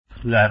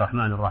بسم الله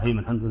الرحمن الرحيم.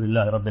 الحمد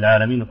لله رب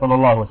العالمين، صلى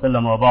الله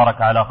وسلم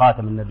وبارك على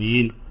خاتم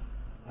النبيين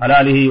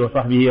على آله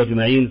وصحبه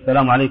أجمعين.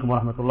 السلام عليكم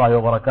ورحمة الله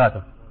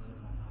وبركاته.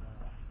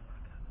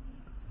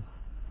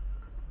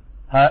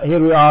 Here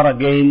we are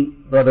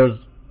again, brothers,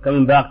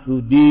 coming back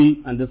to deal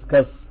and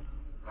discuss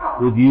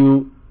with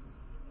you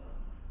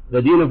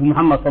the deen of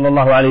Muhammad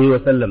sallallahu alayhi wa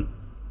sallam,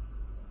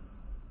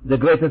 the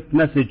greatest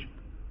message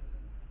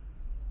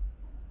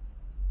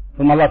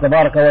from Allah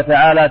tabaraka wa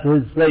ta'ala to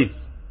his slaves,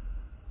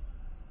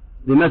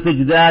 the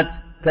message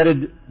that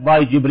carried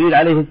by Jibreel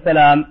alayhi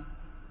salam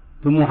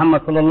to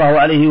Muhammad sallallahu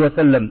alayhi wa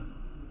sallam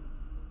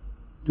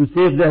to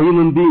save the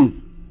human beings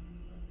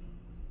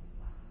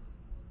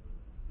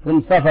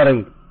from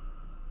suffering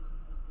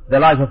the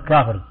life of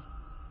kafirs.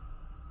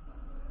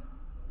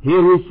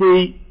 Here we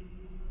see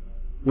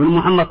when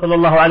Muhammad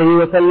sallallahu alayhi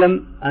wa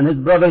sallam and his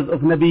brothers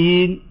of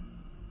Nabiyeen,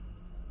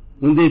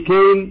 when they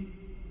came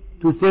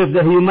to save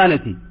the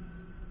humanity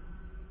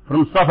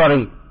from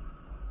suffering,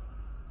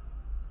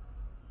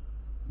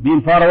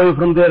 being far away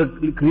from their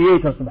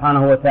Creator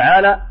subhanahu wa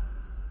ta'ala,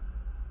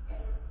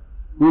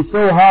 we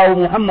saw how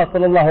Muhammad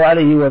sallallahu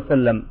alayhi wa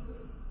sallam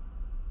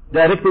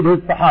directed his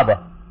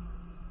Sahaba,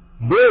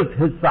 built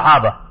his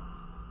Sahaba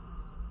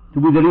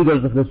to be the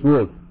leaders of this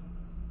world.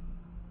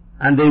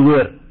 And they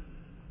were.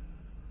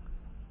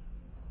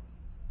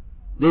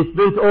 They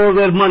spent all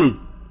their money,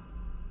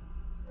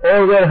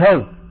 all their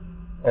health,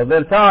 all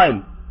their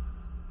time,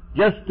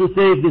 just to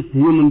save these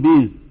human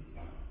beings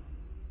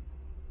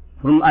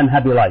from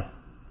unhappy life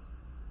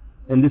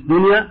in this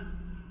dunya,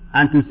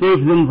 and to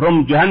save them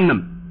from Jahannam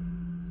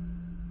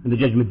in the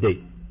Judgment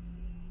Day.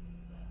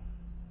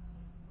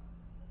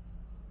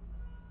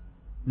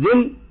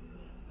 Then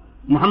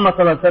Muhammad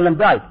sallallahu alaihi wasallam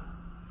died.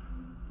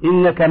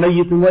 إِنَّكَ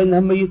مَيِّتٌ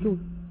وَإِنَّهُمْ مَيِّتُونَ.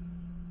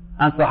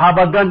 And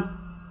Sahaba Gan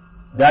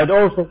died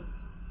also.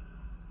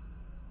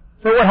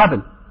 So what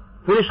happened?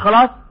 Finished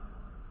khalas?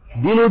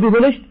 Deen will be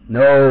finished?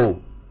 No.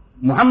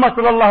 Muhammad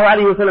sallallahu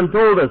alayhi wa sallam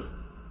told us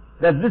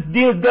that this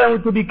deen is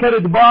going to be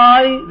carried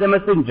by the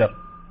messenger,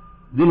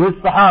 then his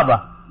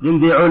Sahaba, then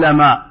the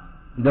ulama,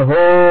 the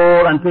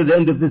whole until the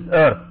end of this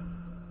earth.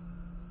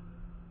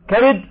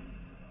 Carried,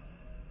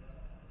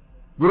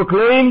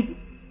 proclaimed,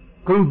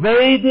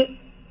 conveyed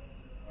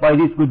by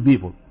these good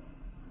people.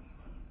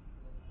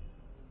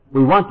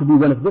 We want to be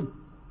one of them.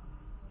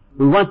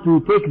 We want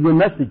to take the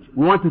message,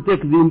 we want to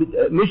take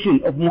the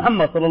mission of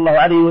Muhammad sallallahu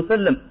alayhi wa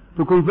sallam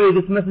to convey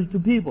this message to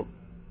people.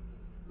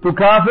 To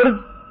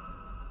kafirs,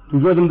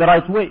 to show them the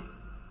right way.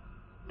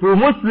 To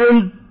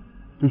Muslims,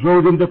 to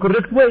show them the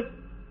correct way.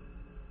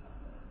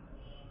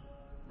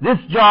 This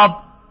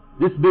job,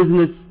 this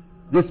business,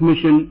 this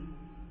mission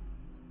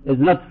is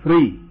not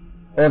free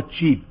or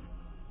cheap.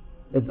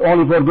 It's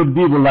only for good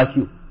people like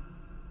you.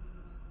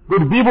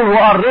 Good people who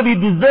are ready,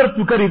 deserve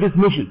to carry this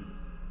mission.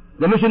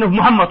 The mission of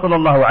Muhammad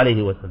sallallahu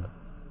alayhi wa sallam.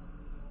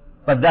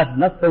 But that's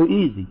not so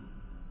easy.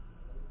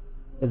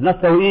 It's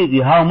not so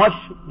easy. How much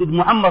did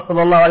Muhammad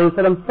sallallahu alayhi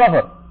wa sallam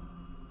suffer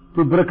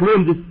to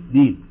proclaim this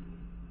deen,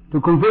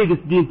 to convey this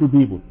deen to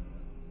people?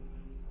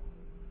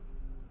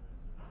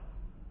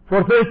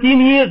 For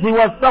 13 years he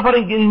was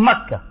suffering in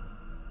Mecca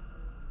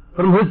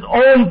from his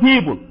own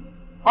people,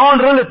 own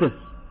relatives,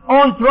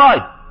 own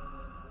tribe,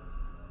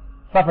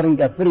 suffering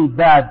a very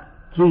bad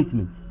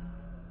treatment,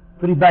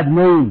 very bad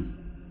names.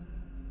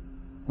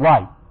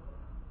 Why?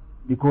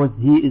 Because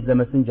he is the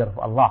messenger of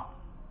Allah.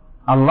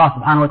 Allah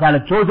subhanahu wa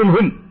ta'ala chosen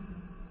him.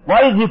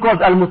 Why is he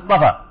called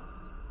Al-Mustafa?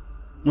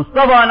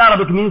 Mustafa in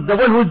Arabic means the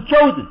one who is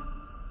chosen.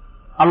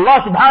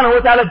 Allah subhanahu wa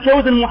ta'ala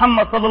chosen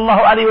Muhammad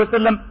sallallahu alayhi wa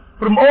sallam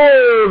from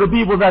all the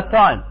people that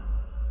time.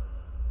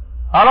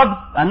 Arabs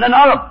and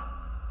non-Arabs,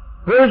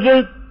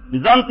 Persians,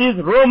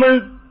 Byzantines,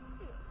 Romans,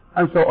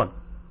 and so on.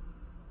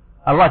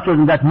 Allah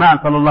chosen that man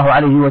sallallahu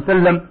alayhi wa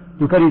sallam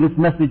to carry this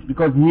message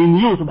because he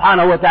knew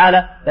subhanahu wa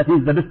ta'ala that he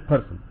is the best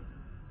person.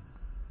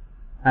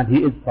 And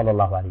he is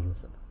sallallahu alayhi wa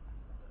sallam.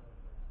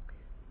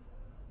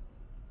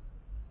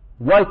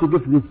 Why to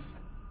give this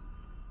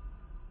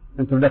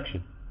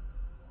introduction?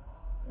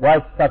 Why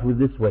start with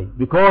this way?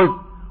 Because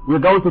we're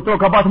going to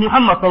talk about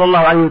Muhammad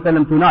sallallahu alayhi wa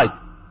sallam tonight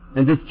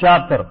in this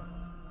chapter,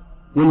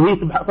 when he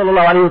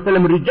sallallahu alayhi wa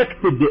sallam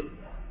rejected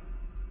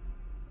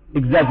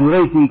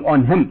exaggerating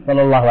on him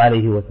sallallahu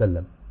alayhi wa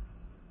sallam.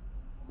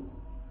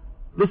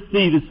 Let's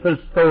see this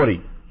first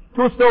story.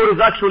 Two stories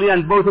actually,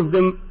 and both of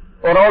them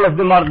or all of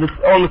them are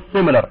almost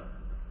similar.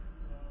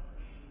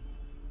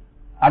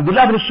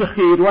 Abdullah ibn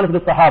Shakhir, one of the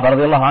Sahaba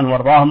radiallahu anhu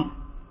warḍahum,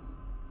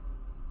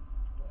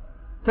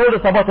 told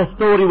us about a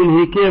story when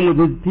he came with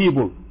his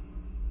people.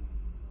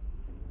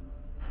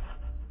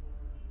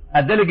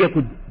 A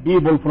delegated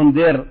people from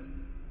their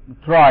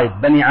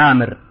tribe, Bani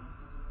Amir,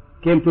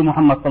 came to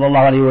Muhammad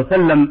sallallahu alayhi wa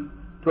sallam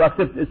to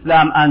accept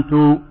Islam and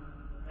to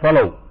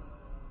follow.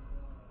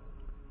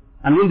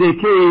 And when they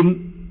came,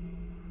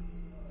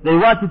 they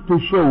wanted to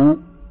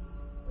show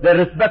their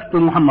respect to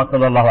Muhammad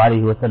sallallahu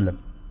alayhi wa sallam.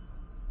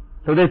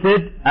 So they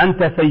said,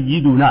 أنت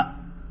سيدنا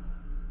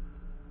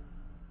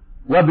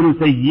وابن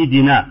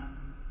سيدنا,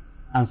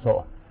 and so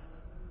on.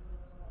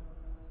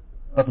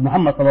 But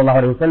Muhammad sallallahu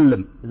alayhi wa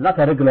sallam is not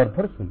a regular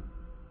person.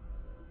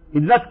 He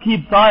did not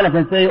keep silent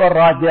and say,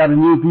 alright, there are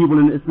new people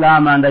in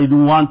Islam and I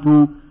don't want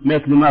to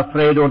make them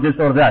afraid or this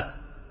or that.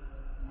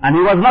 And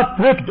he was not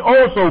tricked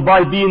also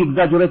by being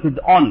exaggerated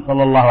on,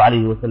 sallallahu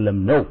alayhi wa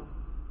sallam. No.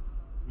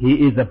 He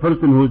is a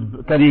person who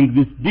is carrying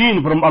this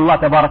deen from Allah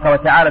tabaraka wa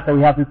ta'ala, so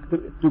we have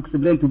to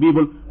explain to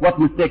people what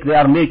mistake they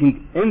are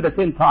making in the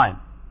same time.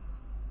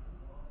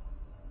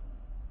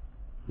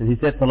 And he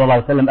said,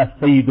 sallallahu alayhi wa sallam,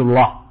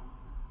 as-Sayyidullah.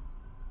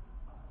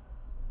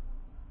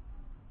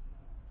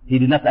 He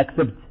did not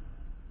accept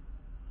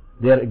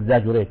their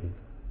exaggerating.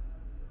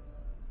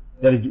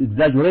 Their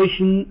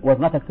exaggeration was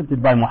not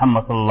accepted by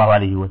Muhammad sallallahu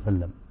alayhi wa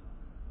sallam.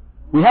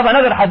 We have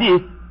another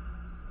hadith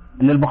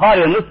in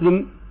al-Bukhari and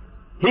Muslim.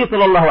 He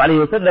sallallahu alayhi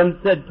wa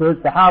sallam said to his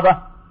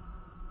Sahaba,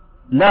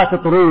 لا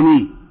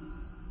تطروني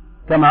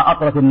كما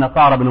أطرت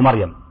النصارى بن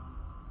مريم.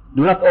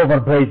 Do not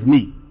overpraise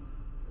me.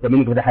 The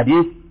meaning of the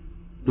hadith,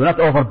 do not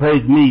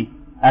overpraise me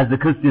as the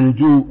Christian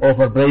Jew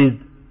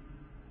overpraised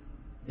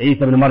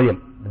Isa ibn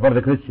Maryam. For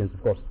the Christians,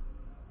 of course.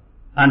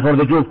 And for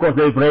the Jew, of course,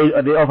 they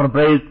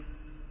overpraised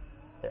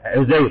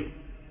Uzair.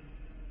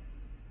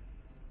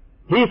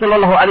 He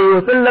sallallahu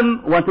alayhi wa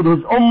sallam wanted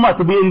his ummah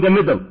to be in the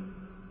middle.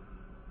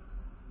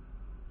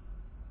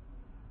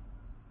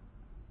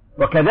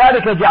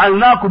 وَكَذَلِكَ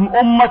جَعَلْنَاكُمْ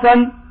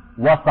أُمَّةً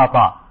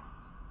وَسَطًا.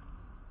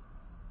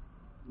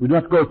 We do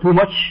not go too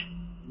much,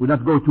 we do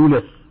not go too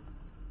less.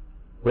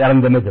 We are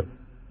in the middle.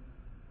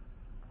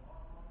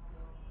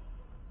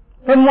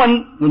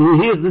 Someone, when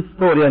he hears this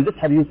story and this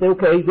hadith, say,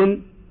 okay,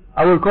 then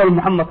I will call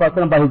Muhammad sallallahu alayhi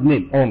wa sallam by his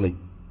name only.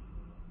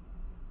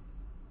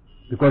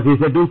 Because he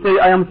said, don't say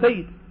I am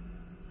Sayyid.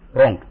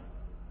 Wrong.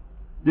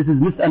 This is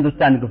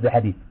misunderstanding of the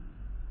hadith.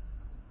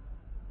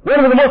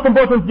 One of the most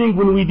important things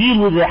when we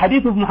deal with the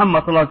hadith of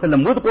Muhammad sallallahu alayhi wa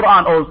sallam, with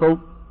Quran also,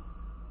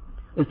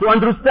 is to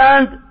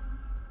understand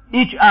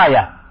each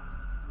ayah.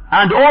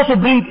 And also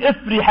bring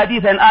every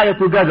hadith and ayah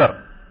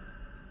together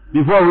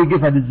before we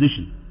give a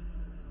decision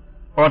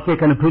or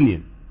take an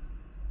opinion.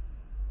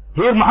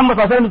 Here Muhammad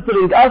sallallahu alayhi wa sallam is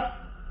telling us,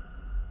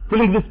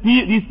 telling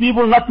these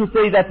people not to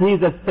say that he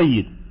is a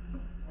Sayyid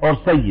or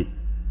Sayyid.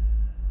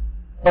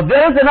 But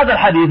there is another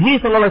hadith. He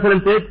sallallahu alayhi wa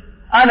sallam said,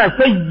 أنا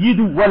سيد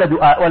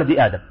ولد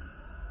آدم.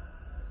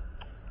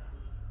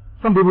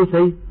 Some people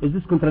say, is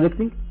this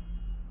contradicting?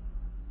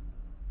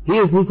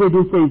 Here he said,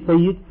 you say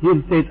Sayyid. Here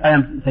he said, I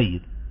am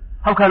Sayyid.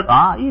 How can,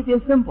 easy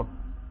and simple.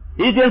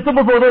 Easy and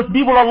simple for those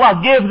people.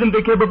 Allah gave them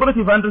the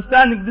capability of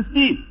understanding this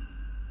deen.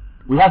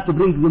 We have to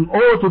bring them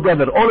all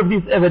together, all of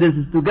these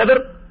evidences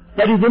together,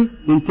 study them,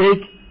 and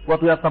take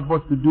what we are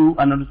supposed to do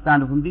and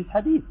understand from this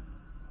hadith.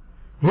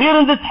 Here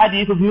in this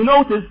hadith, if you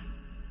notice,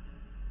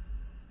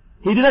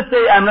 he did not say,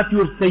 I am not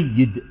your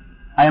Sayyid.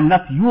 I am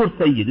not your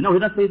Sayyid. No, he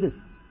did not say this.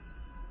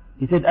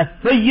 He said,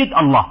 As-Sayyid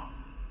Allah.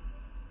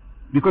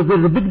 Because there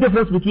is a big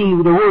difference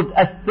between the word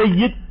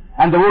As-Sayyid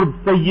and the word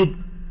Sayyid.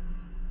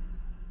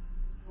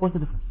 What's the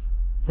difference?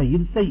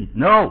 Sayyid is Sayyid.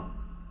 No.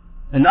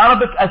 In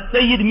Arabic,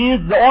 As-Sayyid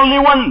means the only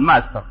one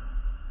master.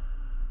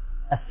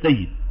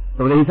 As-Sayyid.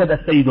 So he said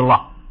As-Sayyid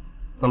Allah.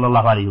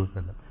 Sallallahu alayhi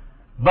wa sallam.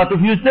 But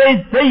if you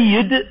say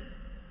Sayyid,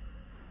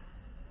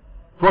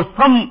 for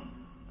some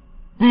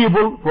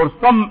people, for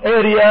some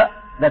area,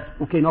 that's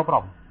okay, no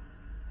problem.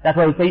 That's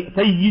why we say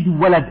Sayyid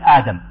Walad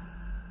Adam.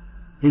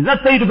 He's not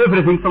Sayyid of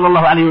everything,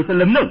 sallallahu alayhi wa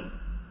sallam, no.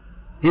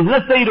 He's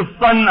not Sayyid of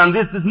son and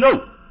this is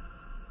no.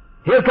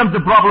 Here comes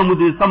the problem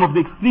with some of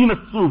the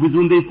extremist Sufis.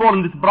 When they fall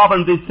in this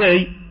problem, they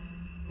say,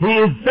 he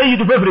is Sayyid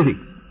of everything.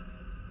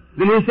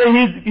 Then they say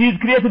he is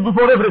created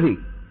before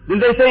everything. Then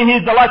they say he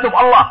is the light of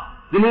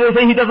Allah. Then they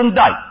say he doesn't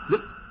die.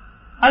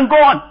 And go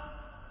on.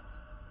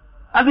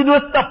 And they do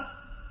not stop.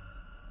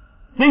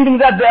 Thinking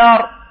that they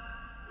are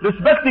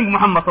respecting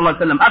Muhammad sallallahu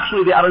alayhi wa sallam.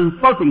 Actually they are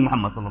insulting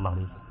Muhammad sallallahu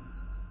alayhi wa sallam.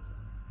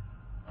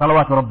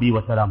 Salawatu Rabbi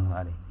wa salamuhu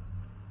alayhi.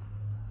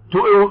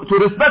 To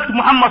respect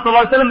Muhammad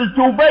sallallahu alayhi wa sallam is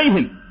to obey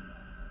him.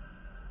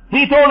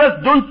 He told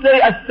us, don't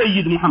say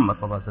as-Sayyid Muhammad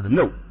sallallahu alayhi wa sallam.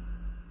 No.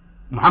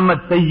 Muhammad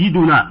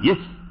Sayyiduna. Yes.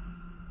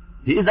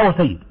 He is our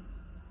Sayyid.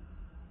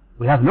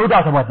 We have no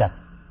doubt about that.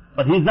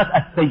 But he is not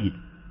as-Sayyid.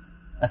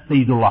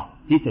 As-Sayyidullah.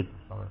 He said.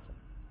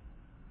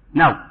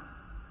 Now,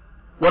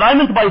 what I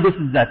meant by this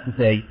is that to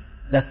say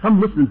that some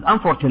Muslims,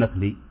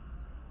 unfortunately,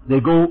 they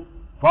go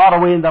far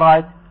away in the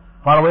right,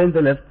 far away in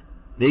the left.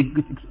 They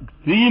get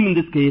extreme in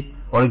this case,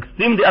 or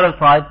extreme the other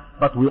side,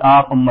 but we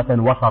are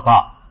ummatan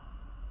wasata.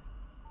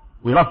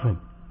 We love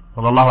him,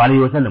 sallallahu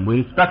alayhi wa sallam.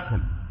 We respect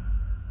him,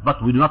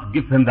 but we do not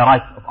give him the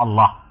rights of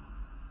Allah.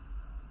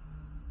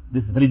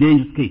 This is a very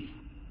dangerous case.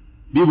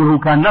 People who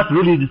cannot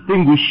really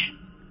distinguish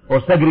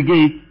or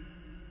segregate,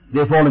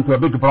 they fall into a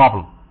big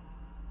problem.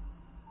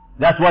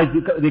 That's why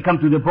they come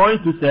to the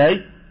point to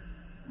say,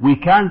 we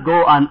can't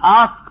go and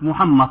ask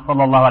Muhammad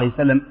sallallahu alayhi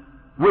wa sallam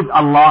with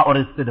Allah or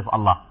instead of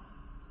Allah.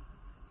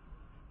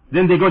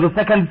 Then they go to the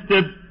second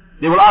step,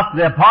 they will ask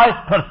their pious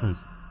persons.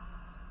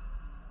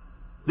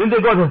 Then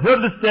they go to the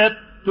third step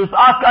to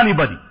ask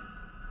anybody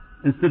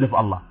instead of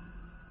Allah.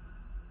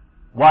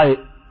 Why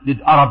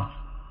did Arabs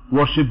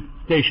worship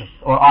statues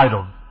or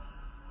idols?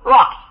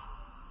 Rocks.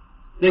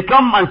 They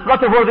come and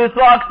slaughter for these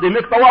rocks, they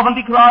make tawaf on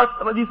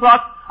these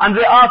rocks, and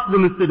they ask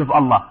them instead of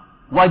Allah.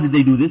 Why did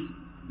they do this?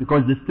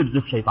 Because the steps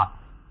of shaitan.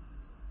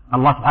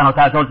 Allah subhanahu wa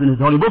ta'ala tells in His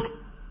holy book,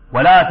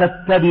 وَلَا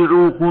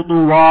تَتَّبِعُوا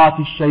خُطُوَاتِ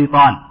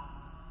الشَّيْطَانِ.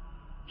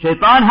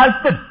 Shaitan has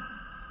steps.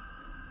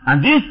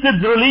 And these steps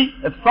really,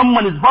 if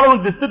someone is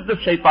following the steps of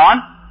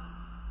shaitan,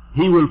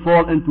 he will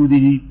fall into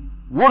the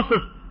worst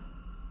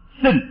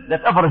sin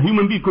that ever a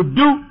human being could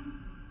do,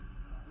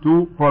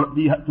 to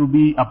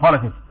be a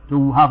polytheist,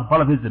 to have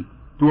polytheism,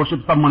 to worship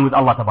someone with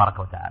Allah tabaraka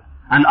wa ta'ala.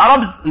 And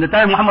Arabs in the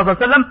time of Muhammad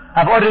sallallahu alaihi wasallam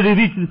have already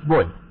reached this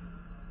point.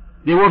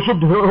 They worshipped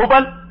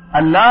Hubal,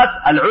 Al-Lat,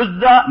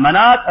 Al-Uzza,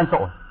 Manat, and so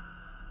on.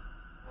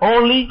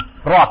 Only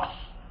rocks.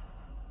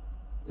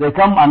 They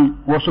come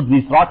and worship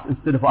these rocks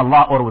instead of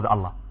Allah or with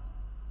Allah.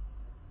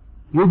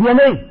 You'll be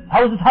amazed.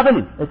 How is it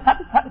happening? It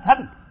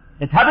happened.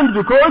 It happened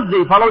because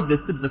they followed the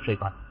steps of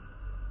shaitan.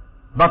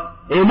 But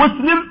a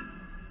Muslim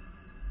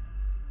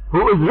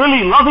who is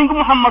really loving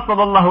Muhammad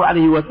sallallahu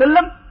alayhi wa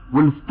sallam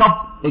will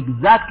stop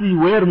exactly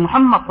where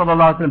Muhammad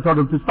sallallahu alayhi wa sallam told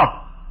him to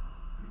stop.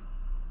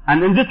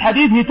 And in this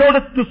hadith he told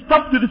us to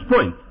stop to this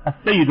point.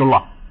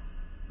 As-Sayyidullah.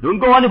 Don't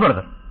go any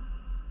further.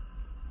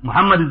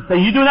 Muhammad is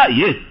Sayyiduna?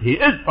 Yes, he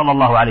is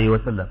sallallahu alayhi wa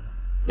sallam.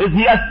 Is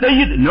he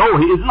as-Sayyid? No,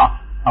 he is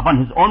not. Upon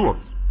his own words.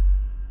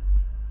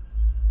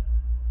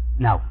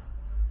 Now,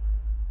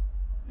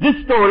 this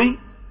story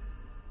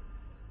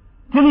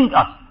telling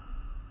us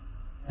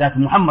that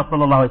Muhammad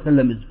sallallahu alayhi wa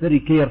sallam is very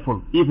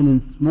careful even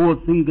in small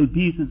single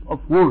pieces of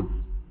words.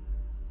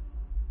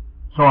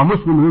 So a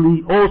Muslim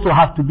really also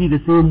has to be the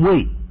same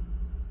way.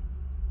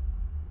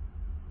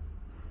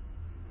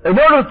 In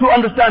order to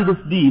understand this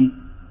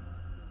deen,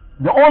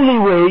 the only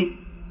way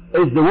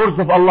is the words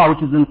of Allah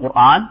which is in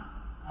Quran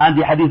and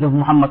the hadith of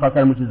Muhammad sallallahu alayhi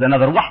wa sallam which is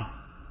another wahy.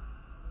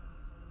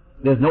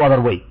 There is no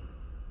other way.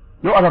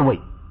 No other way.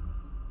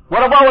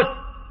 What about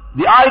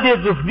the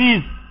ideas of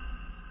these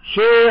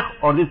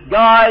sheikh or these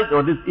guys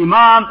or these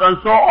imams and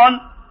so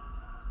on?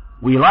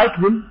 We like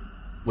them,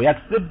 we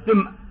accept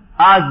them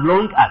as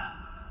long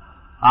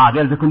as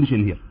there is a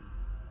condition here.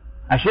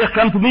 A sheikh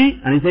comes to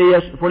me and he says,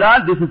 yes,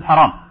 Fulan, this is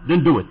haram,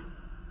 don't do it.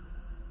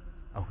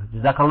 Okay,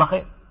 Jazakallah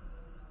khair.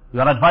 You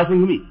are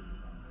advising me.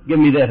 Give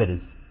me the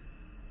evidence.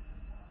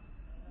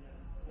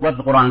 What's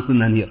the Quran and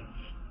Sunnah here?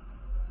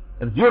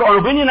 If it's your own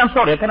opinion, I'm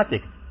sorry, I cannot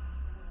take it.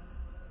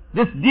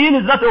 This deen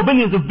is not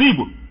opinions of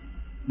people.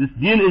 This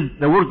deen is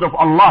the words of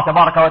Allah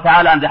tabaraka wa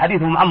ta'ala and the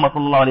hadith of Muhammad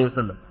sallallahu alayhi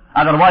wa sallam.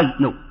 Otherwise,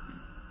 no.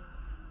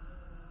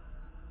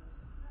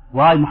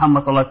 Why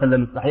Muhammad sallallahu alayhi wa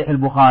sallam in Sahih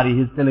al-Bukhari,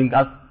 he's telling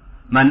us,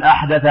 من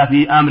أحدث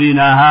في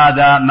أمرنا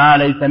هذا ما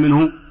ليس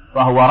منه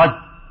فهو رد.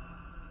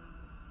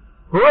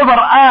 Whoever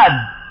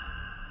adds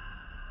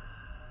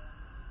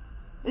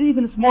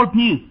even a small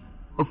piece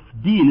of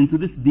deen into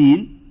this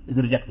deen is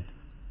rejected.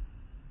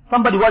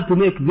 Somebody wants to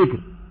make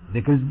dhikr.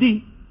 Dhikr is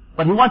deen.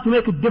 But he wants to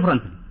make it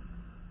differently.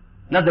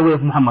 Not the way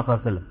of Muhammad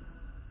sallallahu alayhi wa sallam.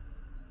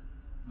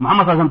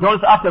 Muhammad sallallahu alayhi wa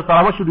sallam told us after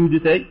salah, what should we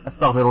say?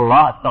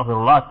 Astaghfirullah,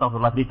 astaghfirullah,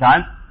 astaghfirullah 3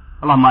 times.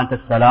 Allahumma anta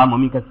as-salam wa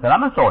minka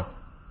as-salam, and so on.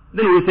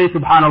 Then we say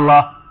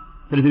subhanallah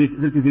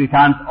 33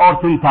 times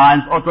or 10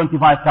 times or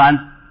 25 times,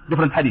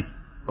 different hadith.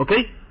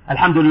 Okay?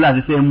 Alhamdulillah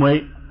the same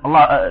way.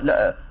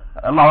 Allah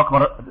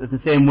Akbar the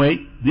same way.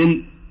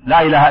 Then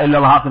La ilaha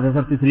illallah after the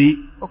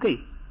 33. Okay.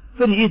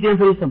 Very easy and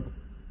very simple.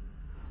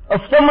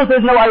 If someone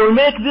says, no, I will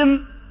make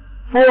them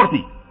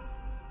 40,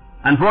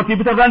 and 40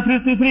 better than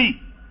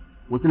 33,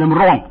 we tell him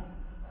wrong.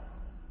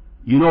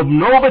 You know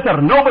no better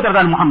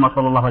than Muhammad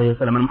sallallahu alayhi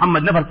wa sallam, and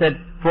Muhammad never said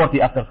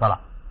 40 after salah.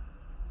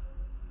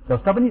 So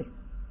stop here.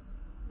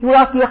 You will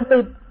ask me,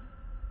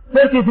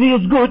 33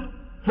 is good,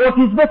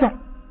 40 is better.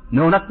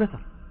 No, not better.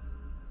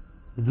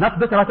 It's not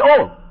better at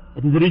all.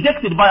 It is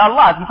rejected by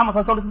Allah, as Muhammad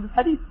sallallahu alayhi wa sallam in this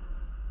hadith.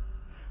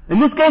 In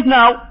this case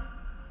now,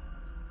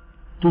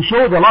 to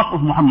show the love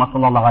of Muhammad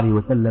sallallahu alayhi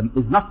wa sallam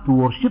is not to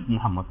worship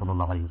Muhammad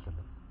sallallahu alayhi wa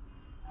sallam,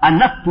 and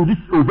not to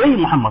disobey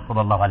Muhammad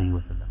sallallahu alayhi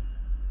wa sallam.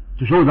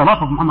 To show the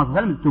love of Muhammad sallallahu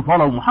alayhi wa sallam is to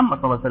follow Muhammad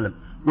sallallahu alayhi wa sallam.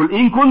 قُلْ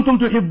إِن كُنْتُمْ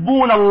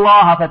تُحِبُّونَ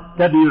اللَّهَ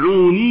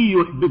فَاتَّبِعُونِي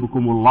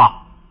يُحْبِبْكُمُ اللَّهُ.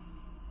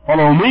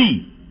 Follow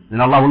me,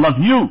 then Allah will love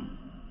you.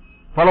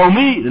 Follow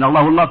me, then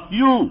Allah will love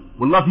you.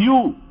 Will love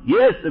you.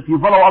 Yes, if you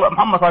follow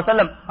Muhammad sallallahu alayhi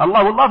wa sallam,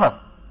 Allah will love us.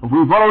 If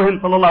we follow him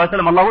sallallahu alayhi wa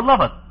sallam, Allah will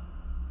love us.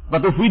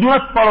 But if we do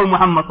not follow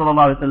Muhammad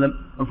sallallahu alayhi wa sallam,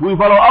 if we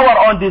follow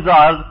our own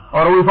desires,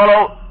 or we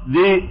follow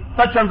the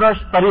such and such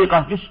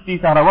tariqah,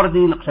 Kishti,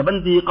 Sahrawardi,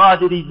 Naqshbandi,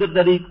 Qadiri,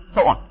 Zirdari,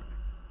 so on,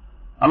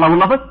 Allah will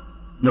love us?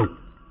 No.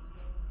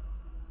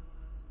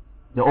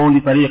 The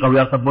only tariqah we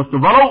are supposed to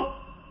follow,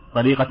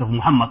 tariqah of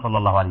Muhammad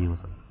sallallahu alayhi wa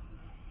sallam.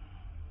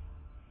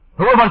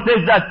 Whoever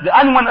says that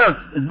anyone else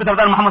is better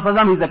than Muhammad sallallahu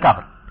alayhi wa sallam, he is a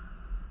kafir.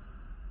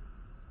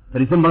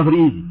 Very simple,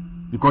 very easy.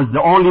 Because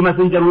the only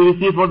messenger we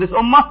receive for this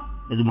ummah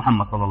is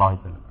Muhammad sallallahu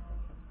alayhi wa sallam.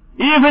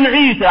 Even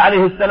Isa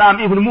alayhi salam,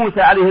 even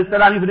Musa alayhi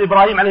salam, even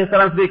Ibrahim alayhi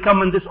salam, if they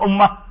come in this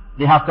ummah,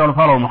 they have to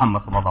follow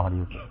Muhammad sallallahu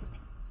alayhi wa sallam.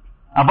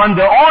 Upon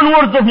the own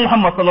words of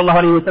Muhammad sallallahu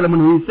alayhi wa sallam,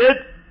 when he said,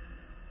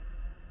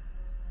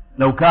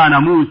 لو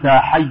كان موسى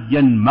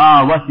حيا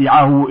ما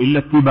وسعه إلا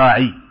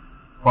اتباعي.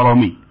 Follow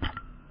me.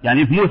 And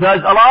if Musa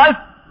is alive,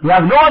 he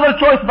has no other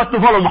choice but to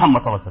follow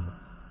Muhammad sallallahu alaihi wasallam.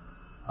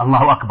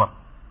 Allahu Akbar.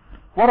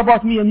 What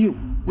about me and you?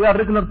 We are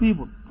regular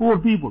people, poor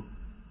people.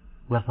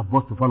 We are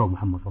supposed to follow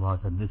Muhammad sallallahu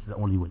alaihi wasallam. This is the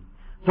only way.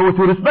 So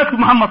to respect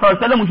Muhammad sallallahu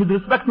alaihi wasallam, we should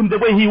respect him the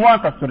way he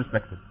wants us to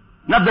respect him.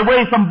 Not the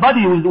way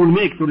somebody will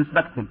make to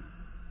respect him.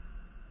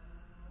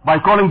 By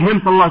calling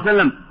him sallallahu alaihi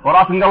wasallam or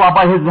asking Allah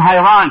by his high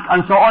rank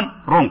and so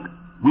on. Wrong.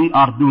 We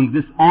are doing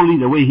this only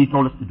the way he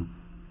told us to do.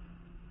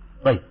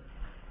 Right.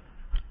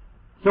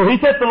 So he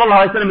said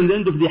sallallahu alaihi wasallam in the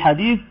end of the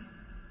hadith,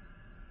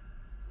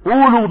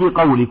 قولوا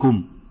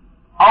بقولكم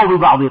أو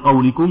ببعض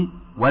قولكم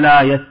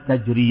ولا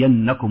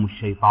يستجرينكم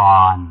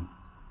الشيطان.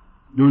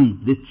 Don't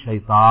let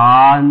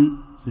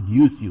shaitan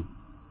seduce you.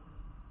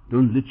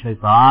 Don't let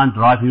shaitan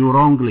drive you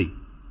wrongly.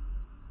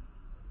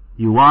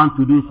 You want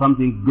to do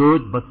something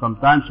good, but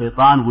sometimes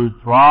shaitan will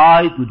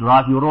try to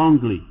drive you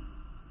wrongly.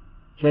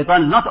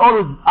 Shaitan is not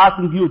always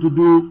asking you to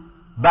do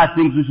bad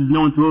things which is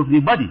known to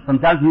everybody.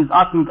 Sometimes he is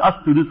asking us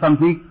to do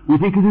something we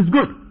think it is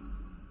good.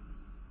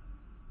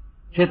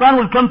 Shaitan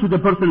will come to the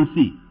person and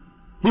see.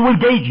 He will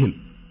gauge him.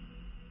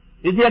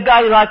 Is he a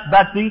guy who likes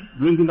bad things,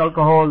 drinking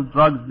alcohol,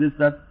 drugs, this,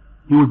 that?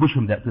 He will push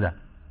him to that.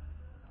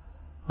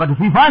 But if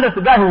he finds us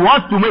a guy who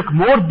wants to make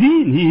more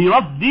deen, he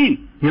loves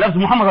deen, he loves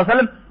Muhammad sallallahu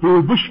alaihi wasallam, he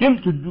will push him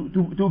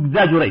to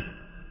exaggerate.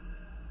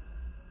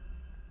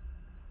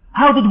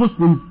 How did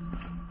Muslims,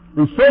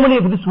 in so many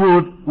of this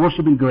world,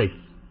 worship in grace?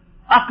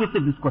 Ask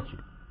yourself this question.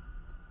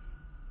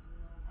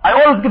 I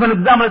always give an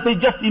example. I say,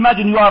 just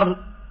imagine you are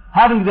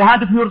having the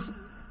hand of your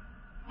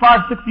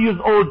 5-6 years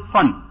old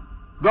son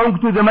going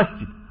to the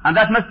masjid, and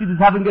that masjid is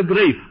having a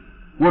grave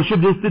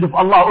worshipped instead of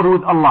Allah or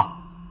with Allah.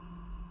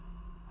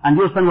 And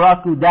your son will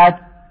ask you, Dad,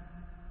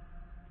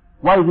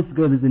 why this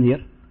grave is in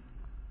here?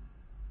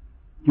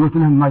 You will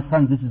tell him, my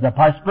son, this is a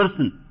pious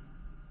person.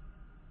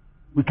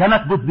 We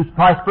cannot put this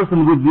pious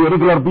person with the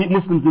regular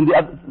Muslims in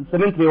the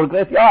cemetery or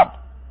graveyard.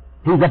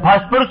 He's a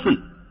pious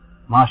person.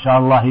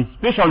 MashaAllah, he's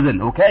special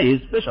then. Okay,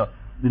 he's special.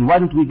 Then why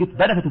don't we get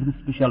benefit of this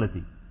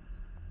speciality?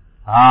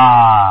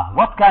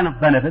 What kind of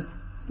benefit?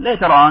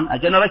 Later on, a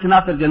generation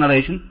after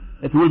generation,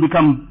 it will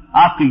become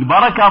asking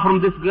barakah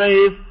from this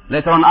grave,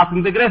 later on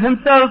asking the grave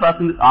himself,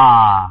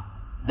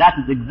 that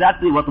is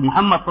exactly what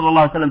Muhammad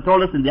sallallahu alaihi wasallam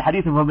told us in the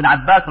hadith of Ibn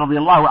Abbas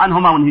radiallahu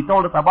anhuma when he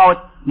told us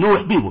about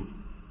Nuh people.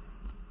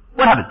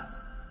 What happened?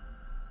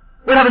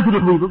 What happened to the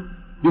people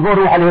before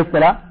Nuh alayhi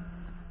salam?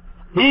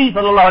 He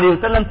sallallahu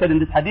alayhi wasallam said in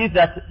this hadith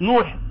that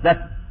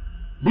that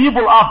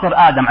people after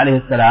Adam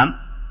alayhi salam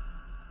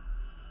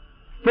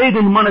stayed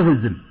in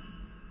monotheism,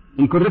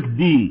 in correct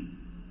deen,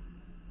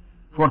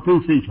 for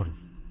 10 centuries.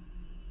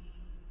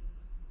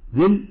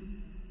 Then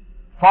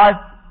 5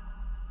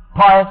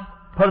 pious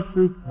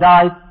persons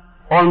died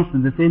almost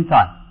at the same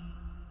time.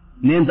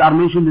 Names are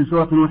mentioned in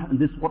Surah Nuh in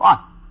this Quran.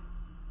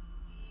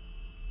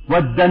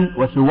 وَدًّا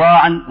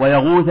وَسُوَاعًا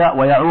وَيَغُوثَ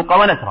وَيَعُوقَ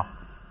وَنَسْرًا.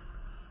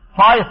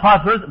 5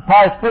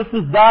 pious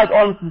persons died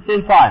almost at the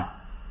same time.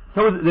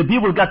 So the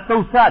people got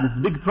so sad. It's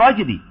a big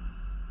tragedy.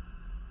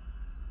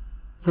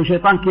 So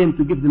Shaitan came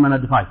to give them an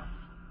advice.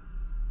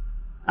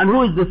 And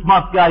who is the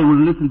smart guy who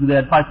will listen to the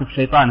advice of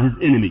Shaitan, his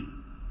enemy?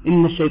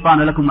 إِنَّ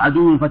الشَّيْطَانَ لَكُمْ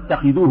عَدُوٌ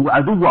فَاتَّخِذُوهُ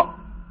عَدُوًّا.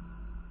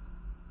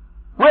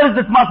 Where is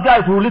the smart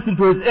guy who will listen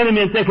to his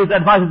enemy and take his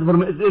advice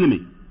from his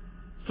enemy?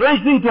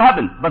 Strange thing to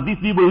happen. But these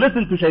people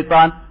listened to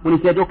Shaitan when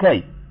he said,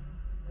 okay,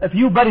 if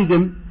you bury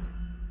them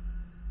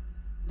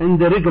in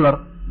the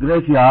regular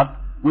graveyard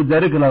with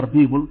the regular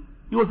people,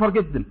 you will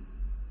forget them.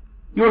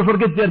 You will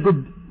forget their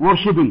good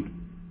worshipping.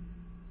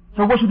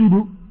 So what should you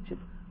do?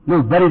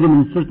 No, bury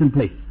them in a certain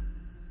place.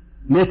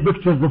 Make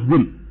pictures of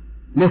them.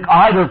 Make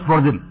idols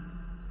for them.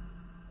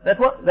 That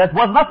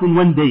was not in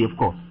one day, of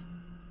course.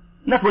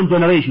 Not one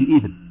generation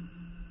even.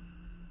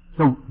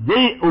 So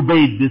they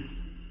obeyed this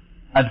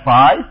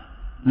advice.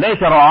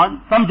 Later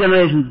on, some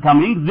generations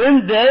coming,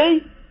 then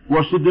they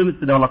worship them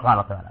instead of Allah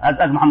subhanahu wa ta'ala.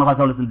 As Muhammad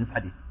told us in this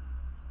hadith.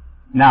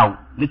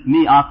 Now, let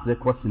me ask the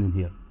question in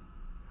here.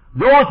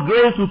 Those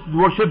graves which is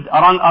worshipped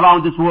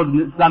around this world, in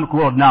the Islamic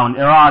world now, in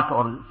Iraq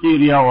or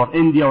Syria or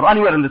India or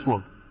anywhere in this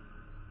world,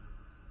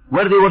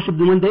 were they worshipped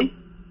in one day?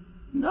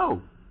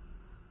 No.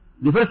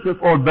 The first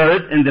of all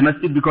buried in the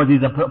masjid because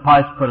he's a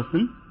pious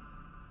person.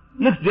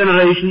 Next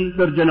generation,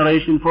 third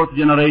generation, fourth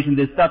generation,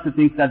 they start to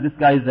think that this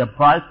guy is a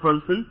pious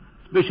person,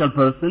 special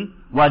person.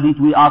 Why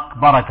didn't we ask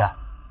barakah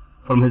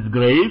from his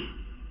grave?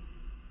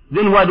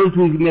 Then why didn't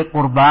we make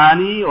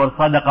qurbani or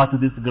sadaqah to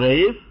this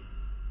grave?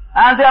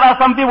 And there are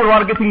some people who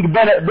are getting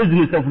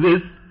business of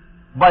this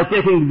by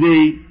taking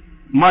the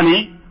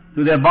money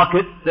to their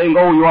bucket, saying,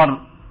 oh, you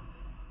are...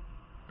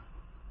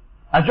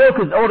 A joke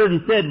is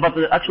already said, but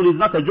actually it's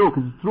not a joke,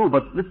 it's true,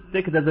 but let's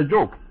take it as a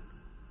joke.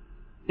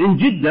 In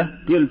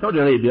Jeddah, here in Saudi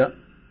Arabia,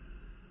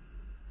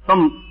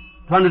 some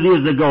 100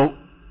 years ago,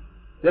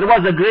 there was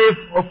a grave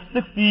of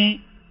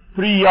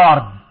 63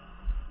 yards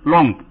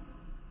long.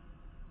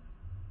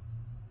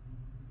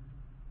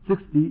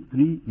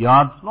 63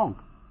 yards long.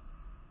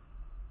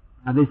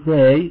 And they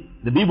say,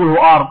 the people who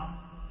are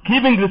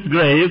keeping this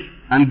grave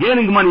and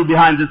gaining money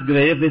behind this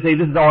grave, they say,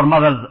 this is our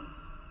mother's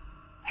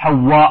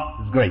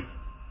Hawa is great.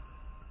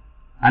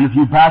 And if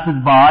you pass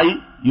it by,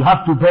 you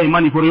have to pay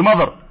money for your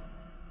mother.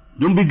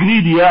 Don't be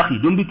greedy, ya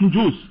akhi. Don't be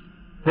confused.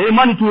 Pay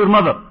money to your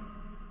mother.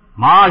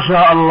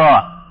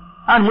 MashaAllah.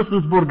 And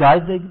Muslims, poor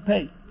guys, they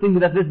pay, thinking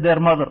that this is their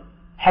mother.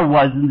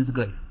 Hawa is in this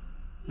grave.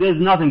 There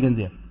is nothing in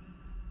there.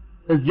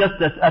 It's just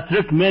a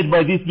trick made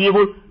by these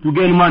people to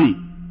gain money.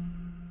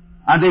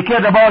 And they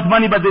cared about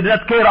money, but they did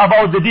not care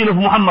about the deen of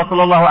Muhammad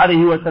sallallahu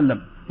alayhi wa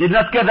sallam. They did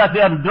not care that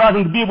they are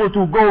driving people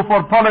to go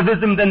for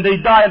polytheism, then they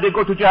die and they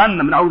go to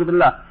Jahannam. Na'udhu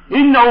billah.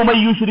 إِنَّهُ مَن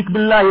يُشْرِكْ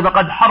بِاللَّهِ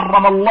فَقَدْ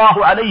حَرَّمَ اللَّهُ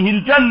عَلَيْهِ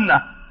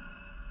الْجَنَّةِ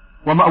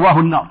وَمَأْوَاهُ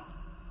النَّارِ.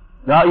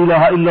 La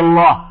ilaha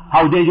illallah.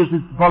 How dangerous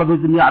is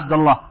polytheism, ya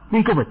Abdullah.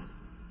 Think of it.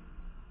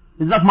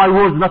 It's not my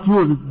words, not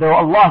yours. It's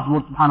Allah's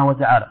words subhanahu wa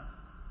ta'ala.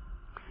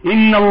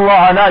 إِنَّ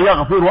اللَّهَ لَا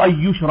يَغْفِرُ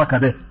أَن يُشْرَكَ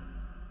بِهِ.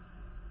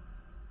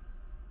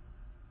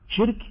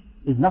 Shirk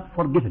is not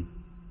forgiven.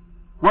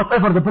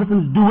 Whatever the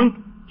person is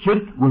doing,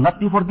 shirk will not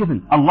be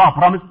forgiven. Allah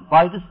promised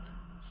by this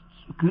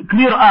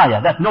clear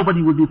ayah that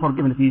nobody will be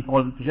forgiven if he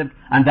falls into shirk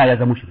and die as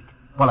a mushrik.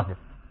 Polytheist.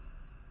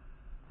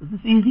 Is this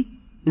easy?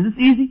 Is this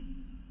easy?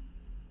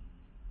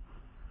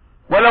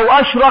 وَلَوْ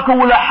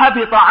أَشْرَكُوا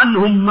لَحَبِطَ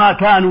عَنْهُمْ مَا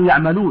كَانُوا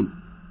يَعْمَلُونَ.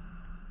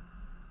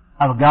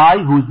 A guy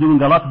who is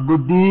doing a lot of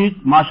good deeds,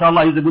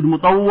 mashallah, he's a good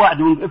mutawwa',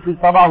 doing every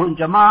salah in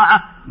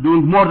jama'ah,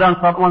 doing more than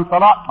one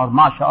salah, or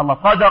mashallah,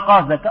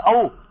 sadaqah, zakah,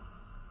 oh.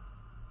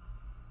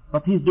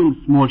 But he's doing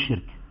small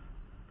shirk.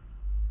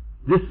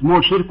 This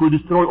small shirk will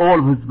destroy all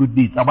of his good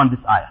deeds upon this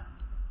ayah.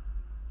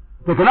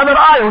 Take another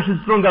ayah which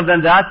is stronger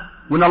than that,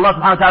 when Allah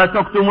subhanahu wa ta'ala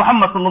talked to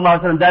Muhammad sallallahu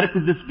alayhi wa sallam,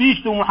 directed the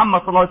speech to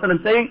Muhammad sallallahu alayhi wa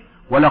sallam saying,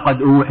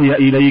 وَلَقَدْ أُوحِيَ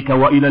إِلَيْكَ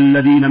وَإِلَى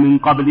الَّذِينَ مِنْ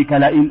قَبْلِكَ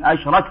لَإِنْ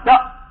أَشْرَكْتَ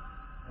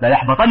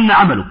لَيَحْبَطَنَّ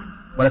عَمَلُكَ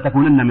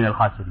وَلَتَكُونَنَّ مِنَ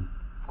الْخَاسِرِينَ.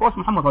 Of course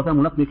Muhammad sallallahu alayhi wa sallam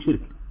will not make shirk.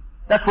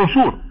 That's for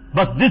sure.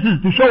 But this is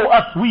to show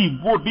us, we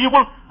poor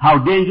people, how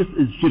dangerous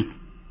is shirk.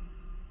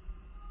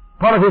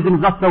 Polytheism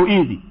is not so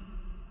easy.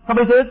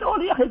 Somebody says, oh,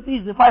 it's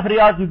easy. 5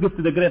 riyals you give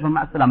to the grave of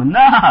Ma'as-salam.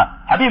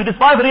 Nah, Habib, this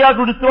 5 riyals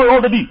will destroy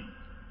all the deeds.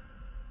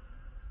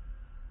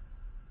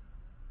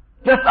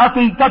 Just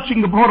after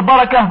touching for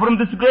barakah from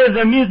this grave,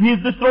 that means he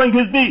is destroying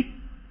his deed.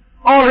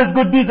 All his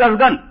good deeds are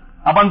gone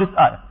upon this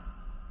ayah.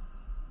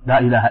 La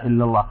ilaha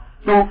illallah.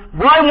 So,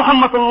 why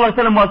Muhammad sallallahu alayhi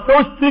wa sallam was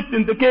so strict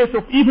in the case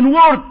of even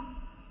words?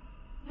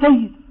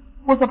 Sayyid.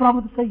 What's the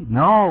problem with Sayyid?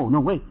 No,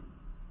 wait.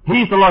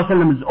 He sallallahu alayhi wa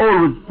sallam is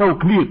always so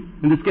clear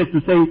in this case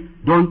to say,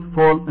 don't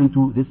fall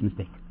into this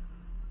mistake.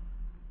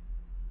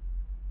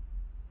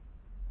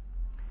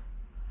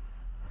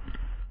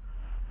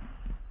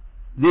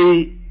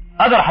 The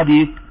other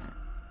hadith,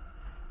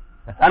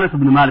 Anas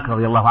ibn Malik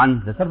radiallahu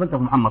anhu, the servant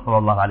of Muhammad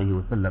sallallahu alayhi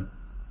wa sallam,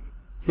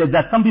 said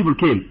that some people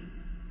came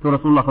to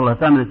Rasulullah sallallahu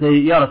alayhi wa sallam and say,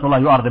 Ya Rasulullah,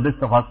 you are the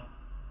best of us,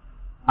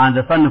 and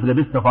the son of the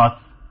best of us,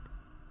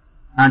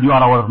 and you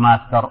are our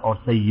master or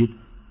Sayyid.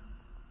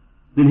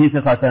 Then he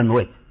said,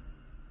 wait.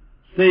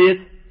 Say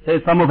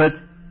some of it,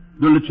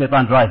 don't let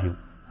shaitan drive you.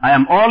 I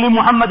am only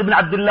Muhammad ibn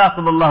Abdullah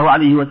sallallahu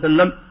alayhi wa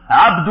sallam,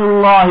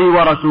 Abdullahi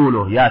wa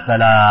Rasuluh. Ya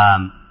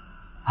salam.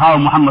 How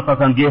Muhammad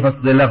sallallahu alayhi wa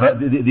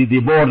sallam gave us the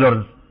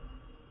borders.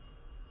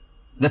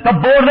 The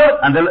top border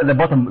and the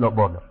bottom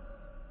border.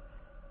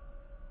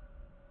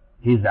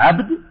 He is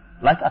abd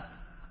like us.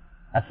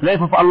 A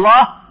slave of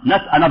Allah,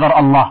 not another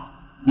Allah.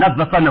 Not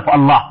the son of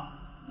Allah.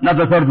 Not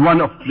the third one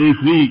of the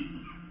three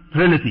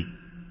Trinity.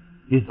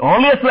 He is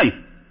only a slave.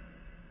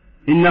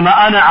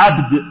 إنما أنا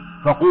عبد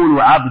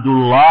فقولوا عبد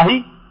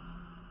الله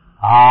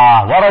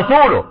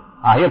ورسوله.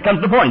 Here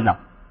comes the point now.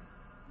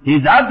 He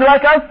is abd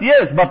like us,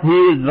 yes, but he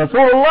is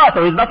Rasulullah,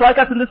 so he is not like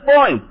us in this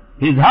point.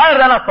 He is higher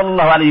than us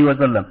sallallahu alayhi wa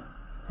sallam.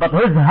 But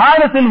his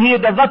highness in here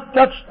does not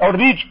touch or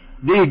reach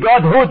the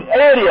godhood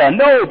area.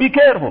 No, be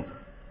careful.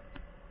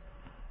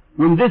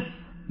 When this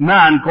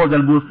man called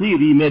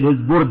Al-Busiri made his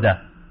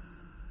burda.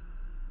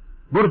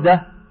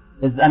 Burda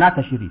is a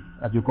Nata Sharif,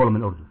 as you call him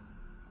in Urdu.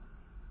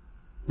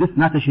 This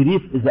Nata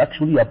Sharif is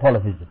actually a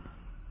polytheism.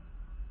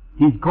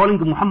 He is calling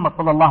Muhammad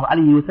sallallahu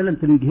alayhi wa sallam,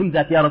 telling him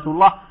that, Ya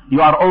Rasulullah,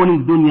 you are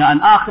owning dunya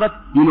and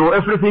akhirat, you know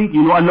everything,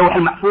 you know al-lawh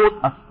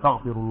al-mahfuz.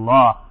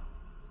 Astaghfirullah.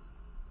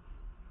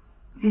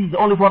 This is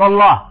only for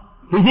Allah.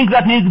 He thinks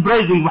that he is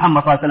praising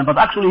Muhammad sallallahu alayhi wa sallam, but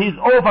actually he is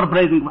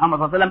over-praising Muhammad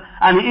sallallahu alayhi wa sallam,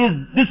 and he is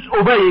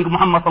disobeying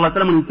Muhammad sallallahu alayhi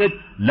wa sallam when he said,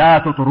 La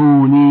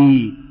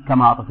tutruni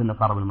kama atat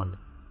an-nasara bil Maryam.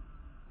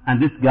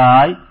 And this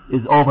guy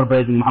is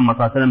over-praising Muhammad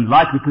sallallahu alayhi wa sallam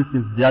like the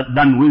Christians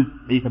done with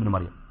Isa ibn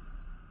Maryam.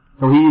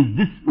 So he is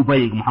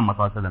disobeying Muhammad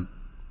sallallahu alayhi wa sallam.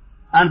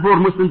 And for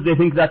Muslims, they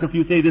think that if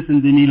you say this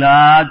in the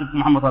milad of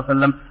Muhammad sallallahu alayhi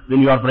wa sallam, then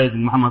you are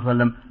praising Muhammad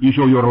sallallahu alayhi wa sallam, you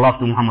show your love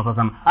to Muhammad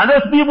sallallahu alayhi wa sallam. And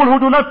those people who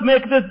do not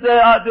make this,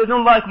 they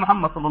don't like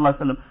Muhammad sallallahu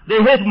alayhi wa sallam.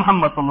 They hate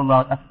Muhammad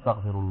sallallahu alayhi wa sallam.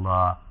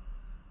 Astaghfirullah.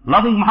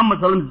 Loving Muhammad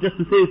sallallahu alayhi wa sallam is just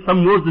to say some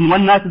words in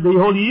one night of the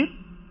whole year.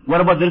 What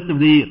about the rest of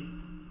the year?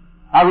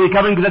 Are we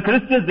coming to the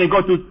Christians? They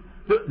go to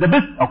the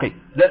best, okay.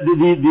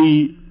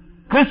 The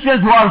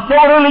Christians who are so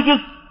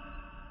religious,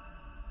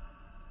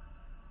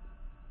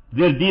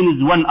 their deen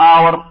is 1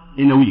 hour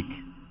in a week.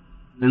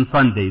 In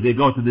Sunday, they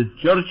go to the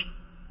church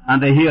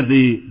and they hear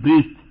the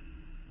priest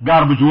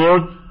garbage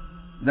words,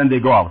 then they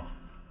go out.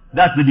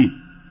 That's the deal.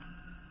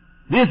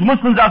 These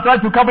Muslims are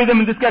trying to copy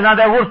them in this case, and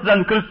they're worse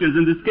than Christians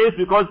in this case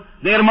because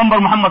they remember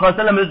Muhammad sallallahu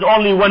alaihi wasallam is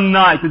only one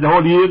night in the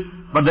whole year,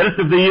 but the rest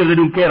of the year they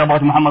don't care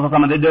about Muhammad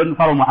sallallahu alaihi wasallam. They don't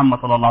follow Muhammad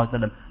sallallahu alaihi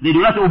wasallam. They do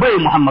not obey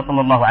Muhammad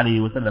sallallahu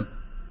alaihi wasallam.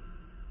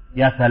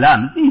 Ya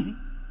salam, it's easy.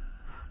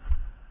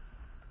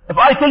 If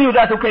I tell you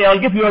that, okay,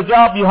 I'll give you a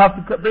job, you have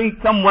to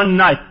come one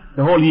night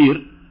the whole year,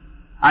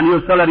 and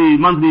your salary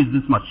monthly is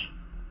this much.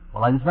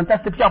 Well, it's a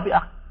fantastic job,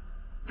 yeah.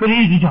 Very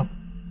easy job.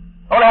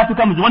 All I have to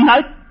come is one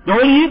night, the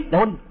whole year,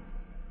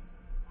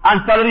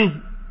 and salary is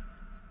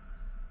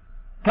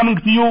coming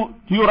to you,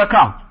 to your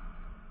account.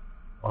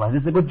 Well,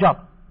 this is a good job.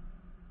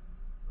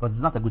 But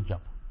it's not a good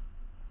job.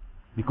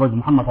 Because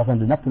Muhammad sallallahu alaihi wasallam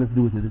did not tell us to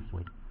do it this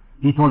way.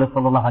 He told us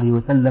sallallahu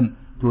alaihi wasallam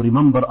to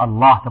remember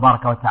Allah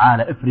tabaraka wa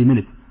ta'ala every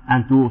minute,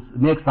 and to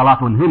make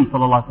salat on him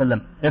sallallahu alaihi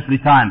wasallam every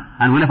time.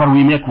 And whenever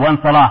we make one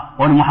salah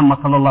on Muhammad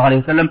sallallahu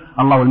alaihi wasallam,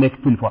 Allah will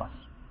make 10 for us.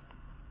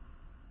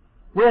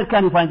 Where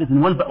can you find it?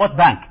 In what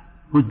bank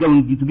who's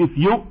going to give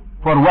you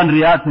for 1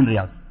 riyal 10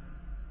 riyals?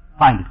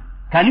 Find it.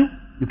 Can you?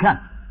 You can't.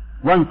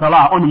 One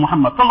salah on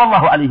Muhammad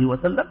sallallahu alaihi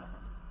wasallam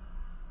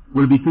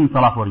will be 10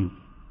 salah for you.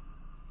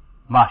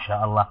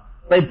 MashaAllah.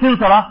 But 10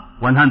 salah,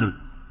 100.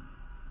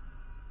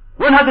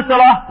 100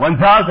 salah,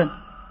 1,000.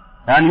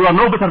 And you are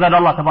no better than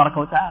Allah tabaraka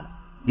wa ta'ala.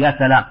 Ya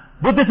salam.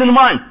 Put this in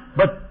mind.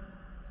 But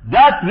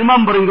that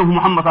remembering of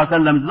Muhammad sallallahu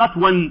alaihi wasallam is not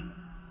one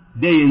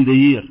day in the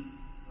year,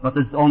 but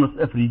it's almost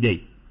every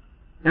day.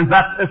 In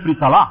fact, every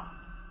salah.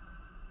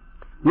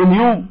 When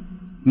you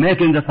make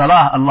in the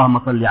salah,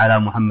 Allahumma salli ala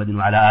Muhammadin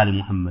wa ala ali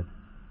Muhammad,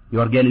 you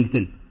are getting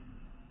 10.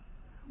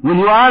 When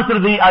you answer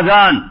the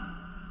adhan,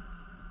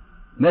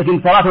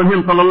 making salat on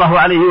him sallallahu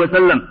alayhi wa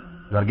sallam,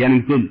 you are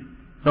getting 10.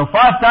 So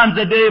 5 times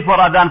a day for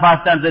adhan,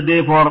 5 times a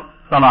day for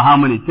salah. How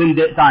many?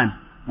 10 times.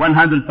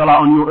 100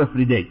 salah on you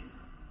every day.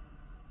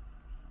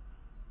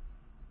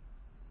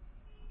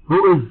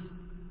 Who is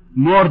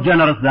more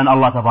generous than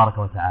Allah tabaraka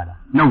wa ta'ala?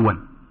 No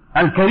one.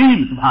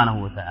 Al-Kareem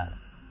subhanahu wa ta'ala.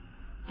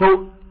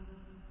 So,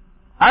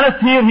 Anas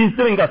here, he's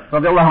telling us,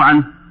 radiallahu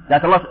anhu,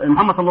 that Allah,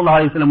 Muhammad sallallahu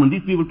alayhi wa sallam, when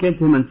these people came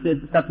to him and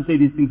started to say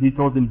these things, he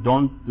told them,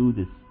 don't do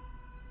this.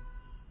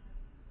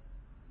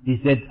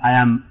 He said, I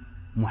am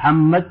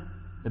Muhammad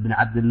ibn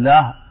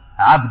Abdullah,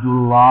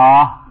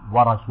 Abdullah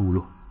wa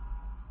Rasuluh.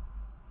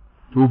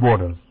 2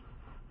 borders.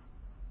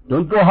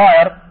 Don't go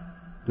higher,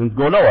 don't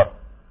go lower.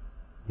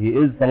 He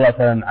is sallallahu alayhi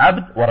wa sallam,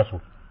 Abd wa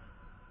Rasul.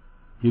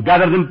 You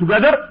gather them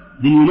together,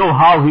 then you know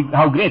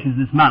how great is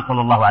this man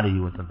sallallahu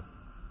alayhi wa sallam.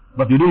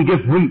 But you didn't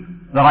give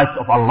him the rights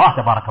of Allah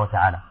tabaraka wa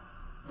ta'ala.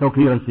 So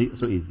clear and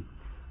so easy.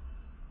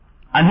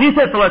 And he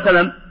said sallallahu alayhi wa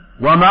sallam,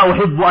 وَمَا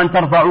أُحِبُّ أَن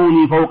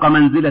تَرْفَعُونِي فَوْقَ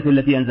مَنْزِلَةِ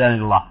الَّتِي أَنزَلَنِي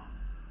اللَّهُ.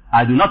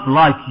 I do not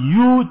like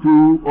you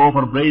to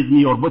overpraise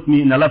me or put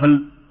me in a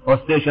level or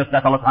status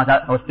that Allah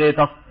subhanahu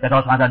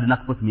wa ta'ala did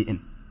not put me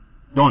in.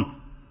 Don't.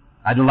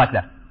 I don't like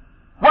that.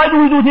 Why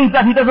do we do things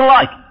that he doesn't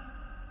like?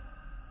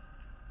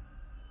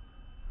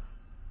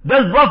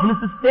 Does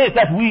Prophet state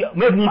that we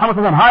make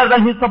Muhammad higher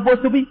than he's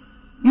supposed to be?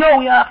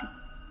 No, ya.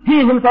 He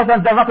himself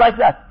does not like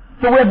that.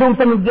 So we are doing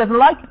something he doesn't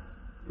like.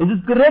 Is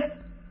this correct?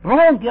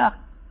 Wrong, ya.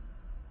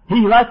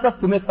 He likes us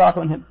to make salat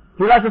on him.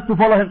 He likes us to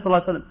follow him,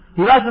 sallallahu alaihi wasallam.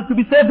 He likes us to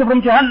be saved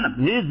from Jahannam.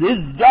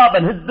 His job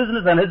and his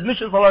business and his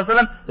mission, sallallahu alaihi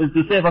wasallam, is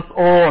to save us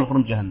all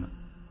from Jahannam.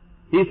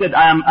 He said,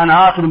 I am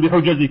anaakhirun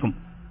bihujazikum.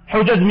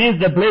 Hujaz means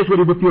the place where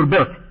you put your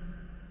belt.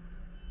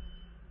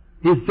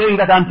 He's saying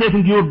that I'm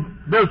taking your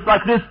belts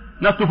like this,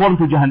 not to fall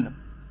into Jahannam.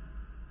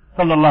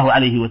 Sallallahu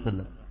alayhi wa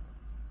sallam.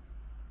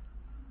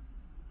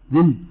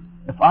 Then,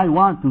 if I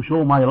want to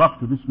show my love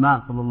to this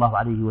man, sallallahu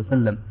alayhi wa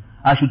sallam,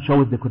 I should show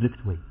it the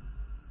correct way.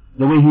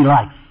 The way he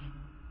likes.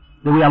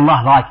 The way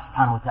Allah likes,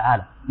 subhanahu wa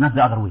ta'ala. Not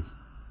the other way.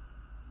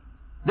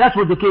 That's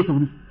what the case of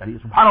this,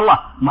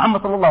 subhanallah,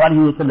 Muhammad sallallahu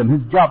alayhi wa sallam,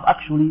 his job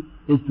actually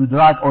is to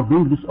drag or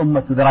bring this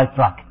ummah to the right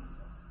track.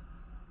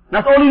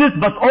 Not only this,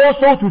 but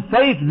also to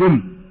save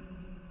them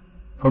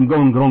from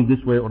going wrong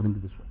this way or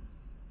this way.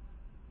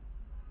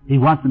 He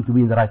wants them to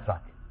be in the right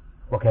track.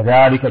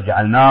 وَكَذَلِكَ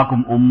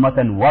جَعَلْنَاكُمْ أُمَّةً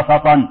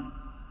وَسَطًا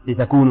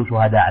لِتَكُونُوا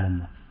شُهَدَاءَ عَلَى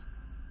النَّاسِ.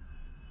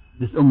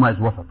 This ummah is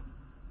wasat.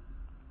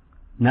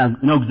 Now,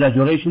 no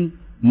exaggeration,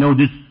 no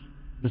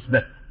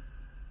disrespect,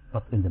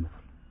 but in the middle.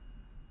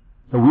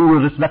 So we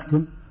will respect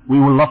him, we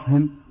will love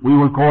him, we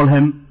will call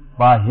him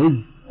by his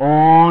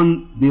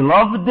own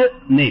beloved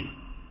name.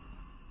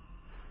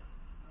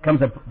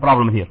 Comes a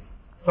problem here.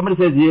 Somebody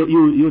says,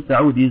 you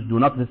Saudis do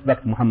not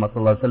respect Muhammad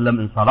sallallahu alaihi wasallam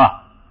in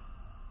salah.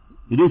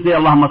 You do say,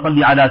 Allahumma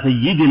salli ala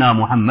Sayyidina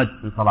Muhammad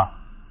in salah.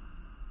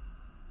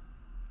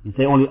 You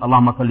say only,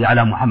 Allahumma salli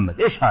ala Muhammad.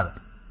 Ish hada?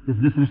 This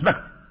is disrespect.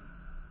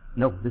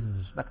 No, this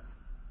is respect.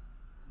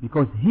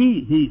 Because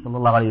he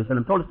sallallahu alayhi wa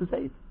sallam told us to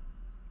say it.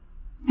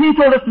 He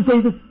told us to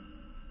say this.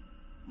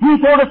 He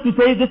told us to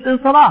say this in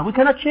salah. We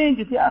cannot change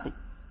it, ya akhi.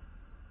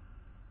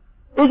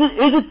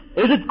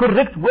 Is it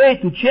correct way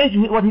to change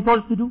what he told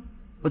us to do?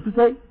 What to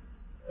say?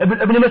 Ibn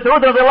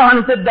Mas'ud radiallahu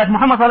anhu said that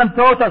Muhammad sallallahu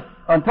taught us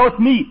and taught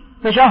me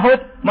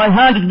tashahhud, my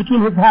hand is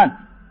between his hands.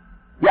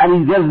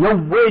 Yani there's no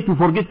way to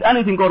forget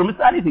anything or miss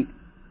anything.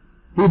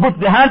 He put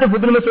the hand of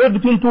Ibn Mas'ud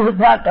between two his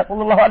hands,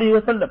 sallallahu alayhi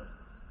wa sallam.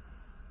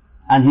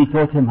 And he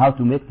taught him how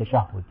to make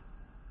tashahhud.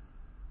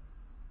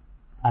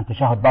 And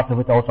tashahhud, part of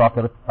it also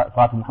after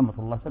Salat Muhammad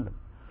sallallahu alayhi wa sallam.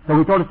 So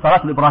we told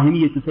Salat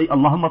al-Ibrahimiyya to say,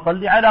 Allahumma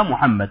salli ala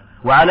Muhammad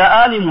wa ala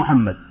ali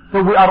Muhammad.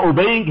 So we are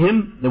obeying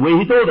him the way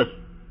he told us.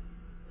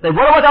 Say,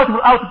 what about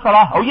out of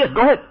Salah? Oh yes,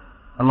 go ahead.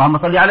 Allahumma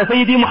salli ala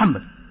Sayyidi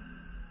Muhammad.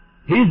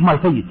 He is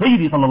my Sayyid,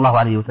 Sayyidi sallallahu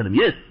alayhi wa sallam,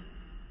 yes.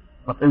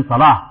 But in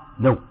Salah,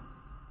 no.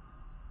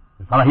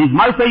 In Salah, he is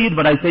my Sayyid,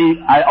 but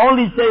I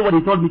only say what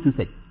he told me to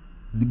say.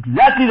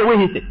 Exactly the way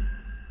he said.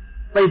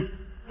 So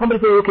somebody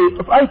say, okay,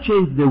 if I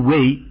change the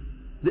way,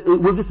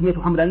 will this make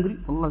Muhammad angry?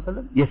 Sallallahu alayhi wa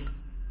sallam? Yes.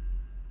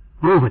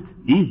 Prove it.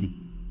 Easy.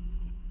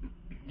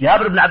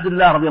 Jabir ibn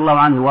Abdullah radiallahu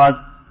anhu was,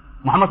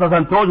 Muhammad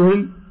sallallahu alayhi wa sallam told him,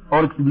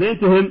 or explained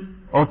to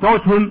him, or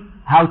taught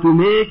him how to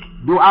make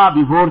dua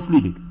before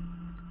sleeping.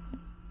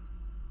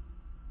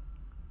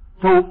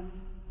 So,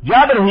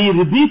 Jabir, he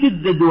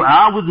repeated the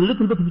dua with a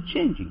little bit of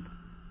changing.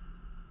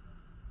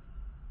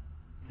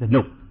 He said,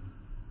 no.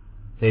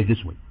 Say it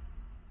this way.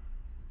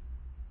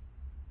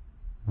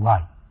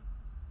 Why?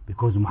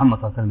 Because Muhammad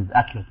sallallahu alayhi wa sallam is an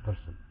accurate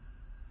person.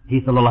 He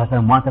sallallahu alayhi wa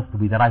sallam wants us to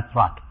be the right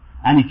track.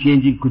 Any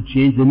changing could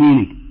change the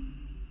meaning.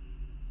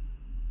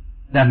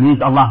 That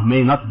means Allah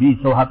may not be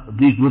so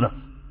pleased with us.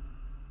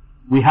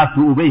 We have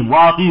to obey him.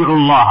 وَأَطِيعُوا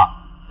اللَّهَ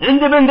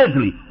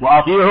independently.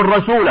 وَأَطِيعُوا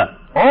الرَّسُولَ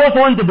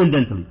also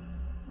independently.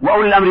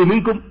 وَأُولِي الْأَمْرِ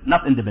مِنْكُمْ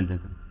not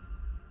independently.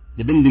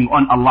 Depending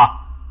on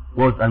Allah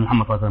words and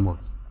Muhammad sallallahu alayhi wa sallam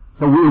words.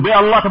 So we obey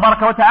Allah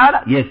tabaraka wa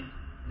ta'ala? Yes,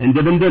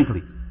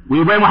 independently. We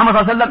obey Muhammad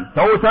sallallahu alayhi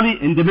wa sallam? Totally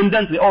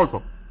independently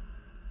also.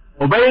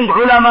 Obeying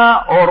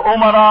ulama or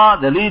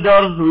umara, the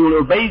leaders, we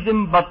will obey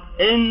them, but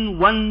in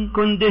one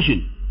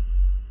condition.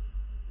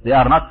 They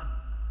are not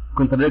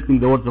contradicting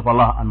the words of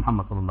Allah and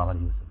Muhammad sallallahu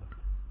alayhi wa sallam.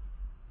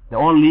 The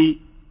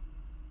only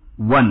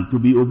one to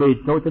be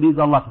obeyed totally is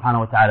Allah subhanahu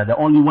wa ta'ala. The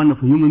only one of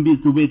human beings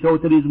to obey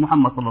totally is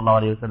Muhammad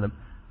sallallahu alayhi wa sallam.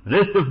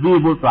 Rest of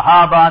people,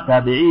 sahaba,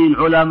 tabi'een,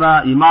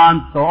 ulama,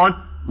 imams, so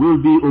on, will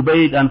be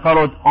obeyed and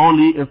followed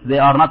only if they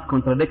are not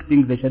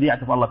contradicting the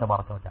shari'ah of Allah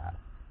tabaraka wa ta'ala.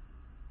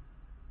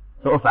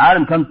 So if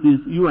alim comes to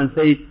you and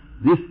say,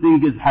 this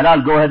thing is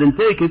halal, go ahead and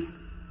take it,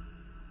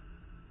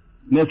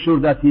 make sure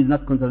that he is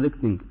not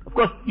contradicting. Of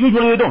course,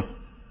 usually they don't.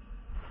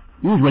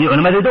 Usually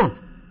ulama they don't.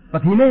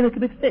 But he may make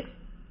mistakes.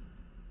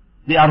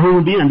 They are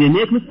human beings and they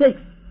make mistakes.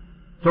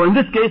 So in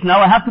this case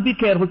now I have to be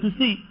careful to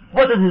see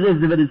what is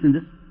his evidence in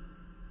this.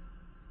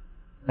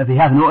 If he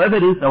has no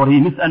evidence or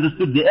he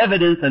misunderstood the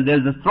evidence and there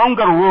is a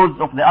stronger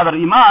words of the other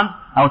imams,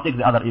 I will take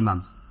the other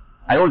imams.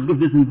 I always give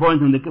this in point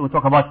when we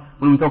talk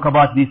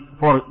about these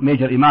four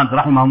major imams,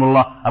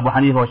 rahimahumullah, Abu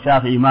Hanifa,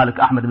 Shafi'i, Malik,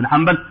 Ahmad ibn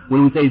Hanbal.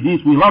 When we say this,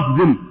 we love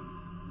them.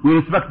 We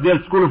respect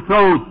their school of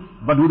thought,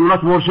 but we do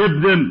not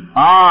worship them.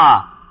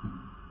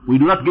 We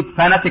do not get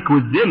fanatic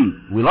with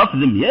them. We love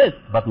them, yes,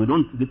 but we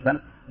don't get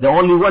fanatic. The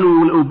only one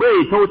who will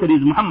obey totally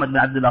is Muhammad bin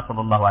Abdullah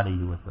sallallahu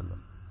alayhi wa sallam.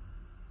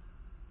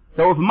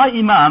 So if my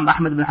Imam,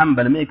 Ahmad bin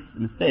Hanbal, makes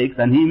mistakes,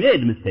 and he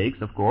made mistakes,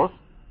 of course,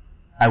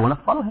 I will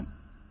not follow him.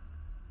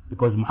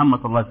 Because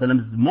Muhammad sallallahu alayhi wa sallam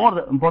is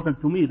more important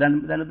to me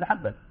than Ibn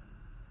Hanbal.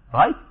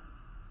 Right?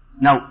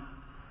 Now,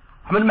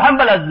 Ahmad bin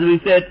Hanbal, as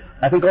we said,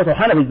 I think also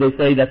Hanafis, they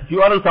say that if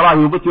you are in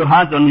Salah, you put your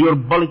hands on your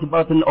belly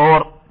button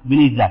or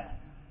beneath that.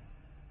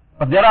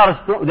 But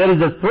there is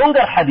a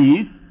stronger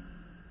hadith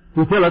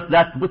to tell us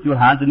that to put your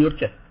hands on your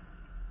chest.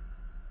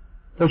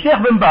 So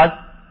Sheikh bin Baz,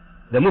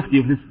 the mufti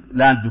of this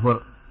land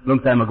before,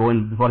 long time ago,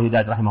 before he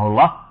died,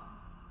 rahimahullah,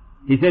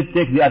 he said,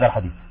 take the other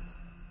hadith.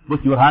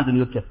 Put your hands on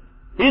your chest.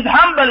 He's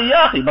Hanbali,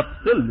 ya akhi, but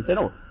still, they say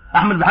no.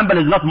 Ahmad bin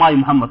Hanbal is not my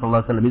Muhammad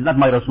sallallahu alayhi wa sallam. He's not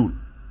my Rasul.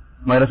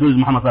 My Rasul is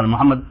Muhammad sallallahu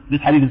alayhi wa sallam.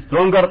 This hadith is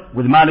stronger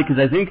with Malikis,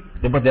 I think.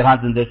 They put their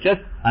hands on their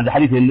chest. And the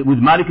hadith with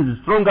Malikis is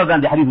stronger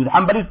than the hadith with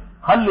Hanbalis.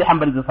 خلي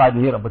Hanbalis aside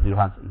here and put your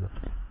hands on your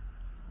chest.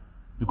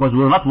 Because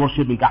we're not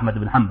worshipping Ahmad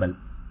bin Hanbal.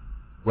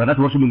 We're not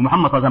worshipping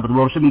Muhammad sallallahu alayhi wa sallam, but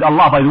we're worshipping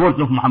Allah by the words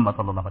of Muhammad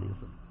sallallahu alayhi wa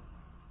sallam.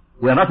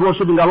 We're not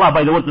worshipping Allah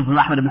by the words of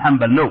Ahmad bin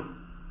Hanbal, no.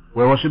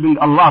 We're worshipping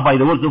Allah by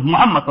the words of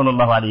Muhammad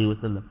sallallahu alayhi wa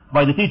sallam,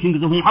 by the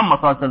teachings of Muhammad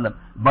sallallahu alayhi wa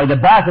sallam, by the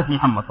path of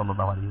Muhammad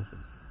sallallahu alayhi wa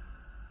sallam.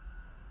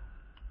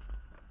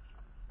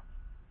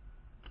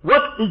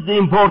 What is the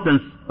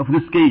importance of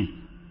this case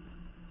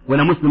when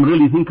a Muslim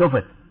really think of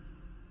it?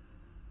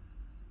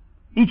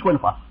 Each one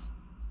of us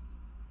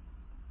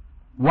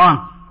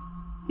wants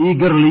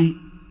eagerly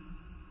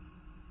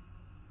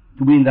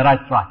to be in the right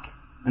track,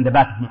 in the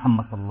path of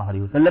Muhammad sallallahu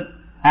alayhi wa sallam,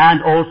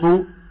 and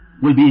also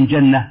will be in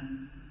Jannah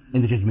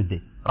in the Judgment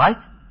Day. Right?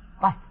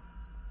 Right.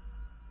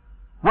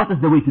 What is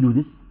the way to do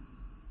this?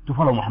 To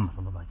follow Muhammad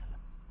sallallahu alayhi wa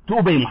sallam. To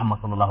obey Muhammad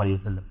sallallahu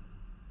alayhi wa sallam.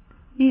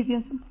 Easy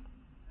and simple.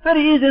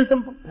 Very easy and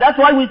simple. That's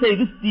why we say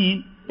this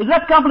deen is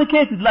not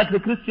complicated like the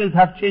Christians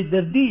have changed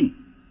their deen.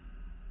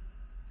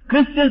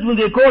 Christians, when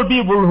they call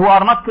people who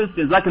are not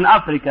Christians, like in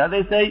Africa,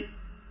 they say,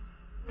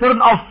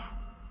 turn off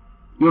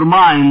your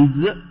minds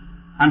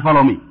and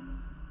follow me.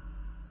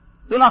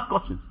 Don't ask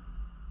questions.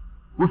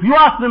 If you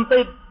ask them,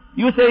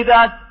 you say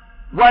that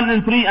 1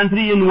 and 3 and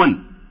 3 in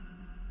 1.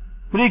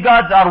 3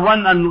 gods are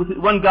 1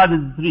 and 1 God is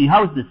 3.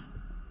 How is this?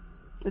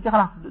 They say,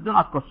 don't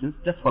ask questions,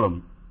 just follow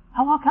me.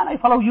 How can I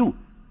follow you?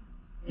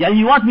 Yeah,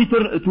 you want me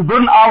to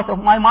burn out of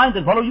my mind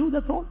and follow you,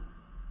 that's all.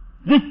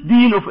 This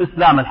deen of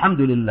Islam,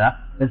 alhamdulillah,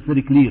 is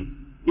very clear.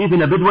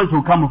 Even a Bedouin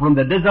who come from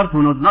the desert,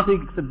 who knows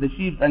nothing except the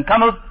sheep and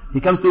camels, he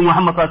comes to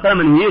Muhammad sallallahu alaihi wasallam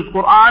and he hears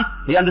Quran,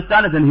 he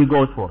understands it and he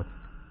goes for it.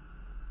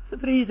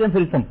 It's very easy and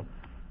very simple.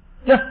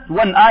 Just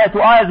one ayah,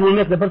 two ayahs will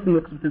make the person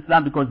accept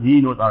Islam because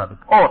he knows Arabic.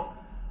 Or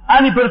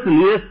any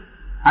person, yes,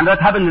 and that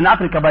happened in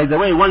Africa, by the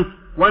way, once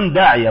one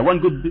da'iyah, one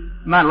good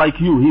man like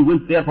you, he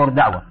went there for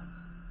da'wah.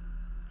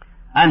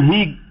 And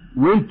he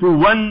went to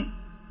one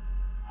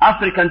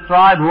African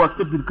tribe who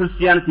accepted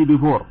Christianity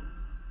before.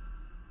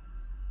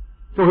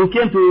 So he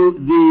came to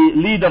the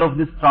leader of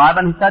this tribe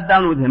and he sat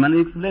down with him and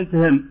he explained to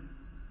him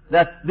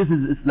that this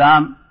is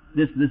Islam,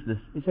 this.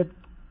 He said,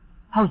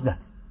 how's that?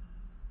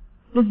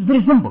 This is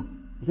very simple.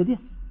 He said, yes.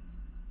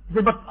 He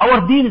said, but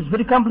our deen is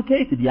very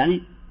complicated.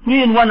 Yani,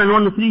 3 and 1 and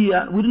 1 and 3,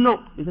 we don't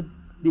know. He said,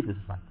 this is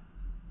right.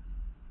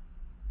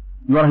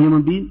 You are a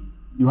human being,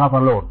 you have a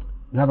Lord,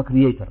 you have a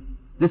Creator.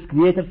 This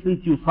Creator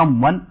sent you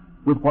someone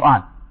with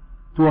Quran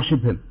to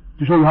worship Him,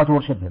 to show you how to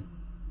worship Him.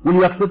 Will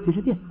you accept? He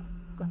said, yes.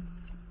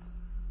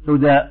 So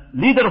the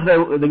leader of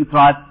the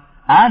tribe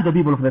and the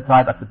people of the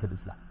tribe accepted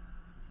Islam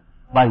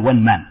by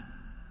one man.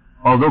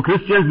 Although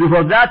Christians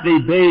before that, they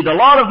paid a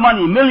lot of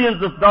money,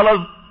 millions of dollars,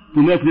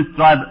 to make this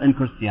tribe in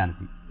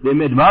Christianity. They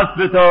made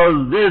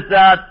hospitals, this,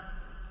 that,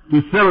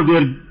 to sell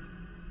their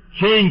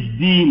changed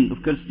deen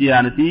of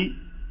Christianity.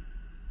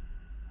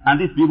 And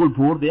these people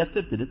poor, they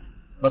accepted it.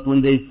 But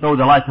when they saw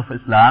the light of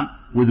Islam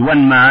with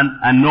one man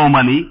and no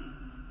money,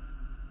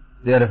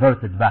 they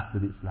reverted back to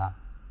the Islam.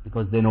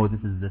 Because they know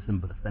this is the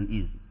simplest and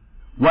easy.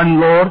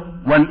 One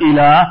Lord, one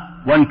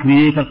Ilah, one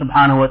Creator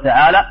subhanahu wa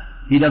ta'ala.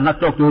 He does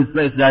not talk to His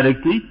place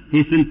directly.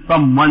 He sent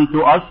someone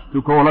to us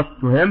to call us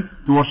to Him,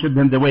 to worship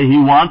Him the way He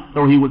wants,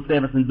 so He will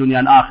save us in dunya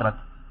and akhirat.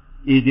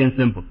 Easy and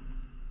simple.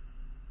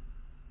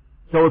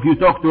 So if you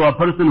talk to a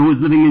person who is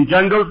living in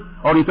jungles,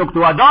 or you talk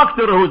to a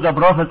doctor who is a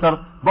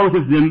professor, both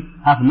of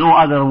them have no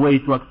other way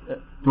to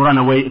run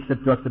away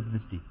except to accept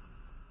this deen.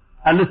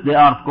 Unless they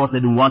are, of course, they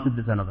don't want it,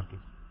 this is another case.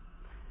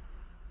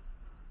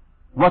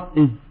 What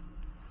is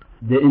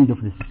the end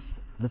of this?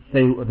 Let's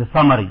say the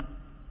summary.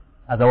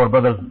 As our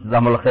brothers,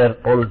 Jazakumullah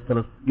Khair, always tell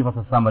us, give us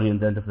a summary in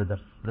the end of the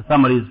dars. The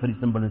summary is very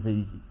simple and very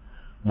easy.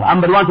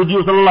 Muhammad wanted you,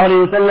 sallallahu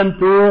alayhi wa sallam,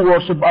 to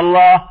worship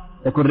Allah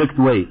the correct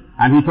way.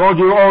 And he told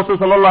you also,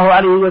 sallallahu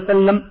alayhi wa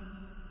sallam,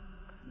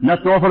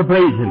 not to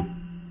overpraise Him.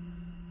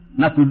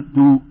 Not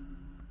to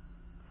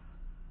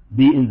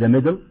be in the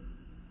middle.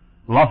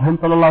 Love Him,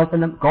 sallallahu alayhi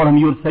wa sallam. Call Him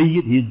your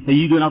Sayyid. He is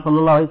Sayyiduna,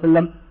 sallallahu alayhi wa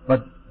sallam.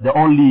 But the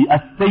only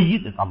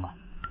As-Sayyid is Allah.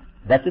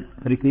 That's it.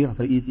 Very clear,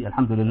 very easy.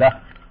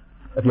 Alhamdulillah.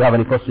 If you have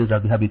any questions, I'll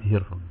be happy to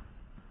hear from you.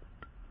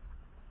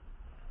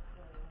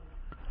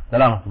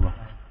 Salamatullah.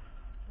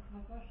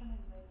 My question is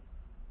that,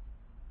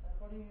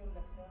 according to your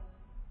lecture,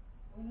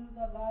 we know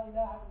the La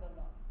ilaha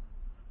illallah.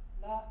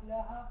 La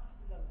ilaha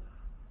illallah.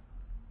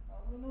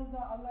 We know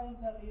that Allah is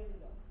the real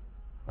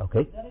ilah.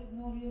 Okay. There is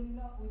no real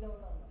ilah without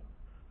Allah.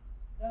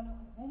 Then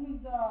whom is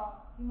the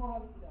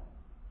immoral ilah?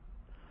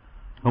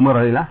 Umar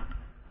ilah?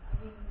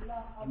 I mean,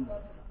 ilah Allah.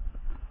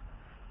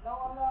 La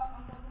Allah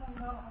antakuna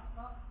ilah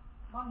haqqa.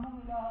 Man hum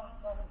ilah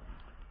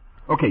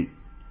haqqa. Okay.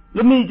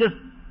 Let me just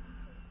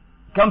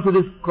come to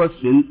this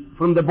question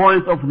from the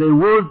point of the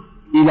word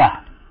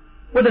ilah.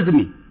 What does it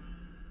mean?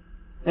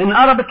 In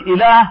Arabic,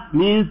 ilah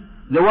means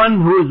the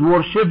one who is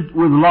worshipped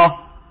with love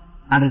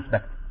and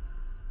respect.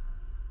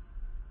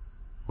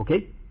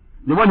 Okay?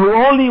 The one who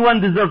only one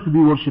deserves to be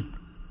worshipped.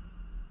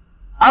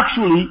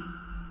 Actually,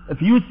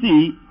 if you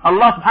see,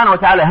 Allah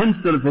subhanahu wa ta'ala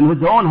Himself in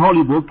His own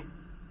holy book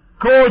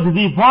called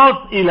the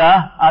false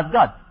ilah as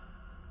God.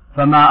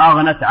 فَمَا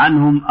أَغْنَتْ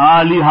عَنْهُمْ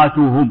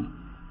آلِهَتُهُمْ.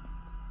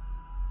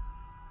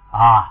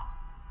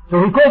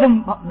 So He called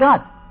them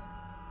God.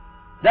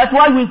 That's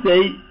why we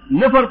say,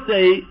 never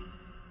say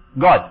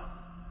God.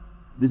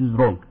 This is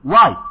wrong.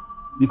 Why?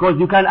 Because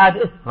you can add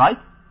is, right?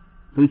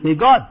 So you say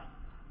God.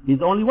 He's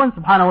the only one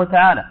subhanahu wa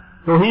ta'ala.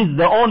 So He's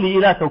the only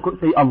ilah, so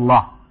say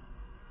Allah.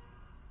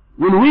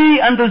 When we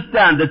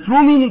understand the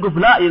true meaning of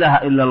La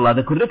ilaha illallah,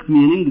 the correct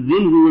meaning,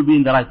 then we will be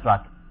in the right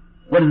track.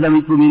 What is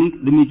the true meaning?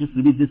 Let me just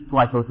repeat this 2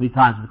 or 3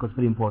 times because it's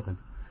very important.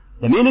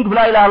 The meaning of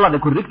La ilaha illallah, the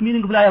correct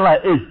meaning of La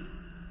ilaha is,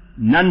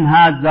 none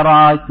has the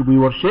right to be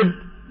worshipped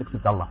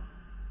except Allah.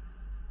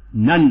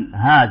 None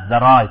has the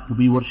right to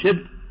be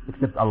worshipped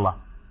except Allah.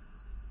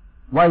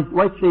 Why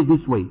say it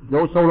this way?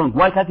 Go so long.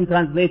 Why can't you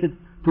translate it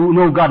to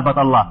no God but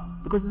Allah?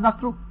 Because it's not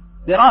true.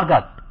 There are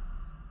gods.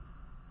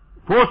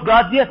 False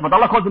gods, yes, but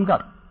Allah calls them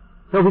God.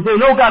 So if you say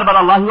no God but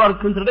Allah, you are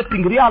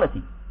contradicting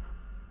reality.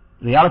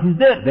 Reality is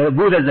there. The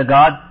Buddha is a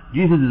God,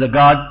 Jesus is a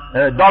God,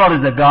 dollar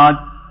is a God,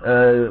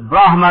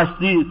 Brahma,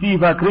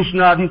 Shiva,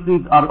 Krishna, these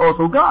things are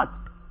also gods.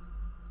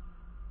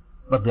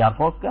 But they are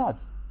false gods.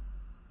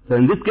 So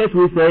in this case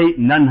we say,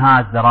 none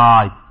has the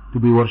right to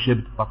be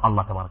worshipped but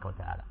Allah tabaraka wa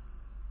ta'ala.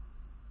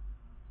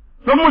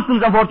 Some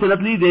Muslims,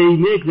 unfortunately, they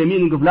make the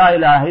meaning of La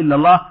ilaha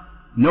illallah,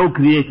 no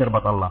creator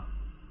but Allah.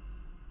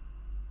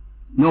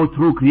 no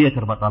true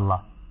creator but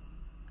Allah.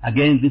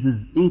 Again, this is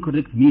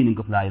incorrect meaning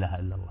of La ilaha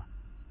illallah.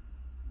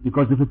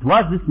 Because if it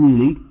was this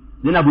meaning,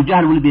 then Abu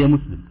Jahl will be a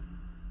Muslim.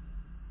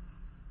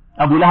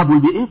 Abu Lahab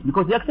will be atheist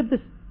because they accept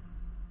this.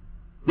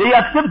 They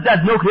accept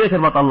that no creator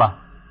but Allah.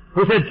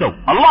 Who said so?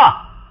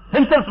 Allah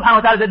himself subhanahu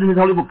wa ta'ala said in his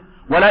holy book,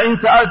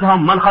 وَلَئِن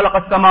سَأَلْتَهُمْ مَنْ خَلَقَ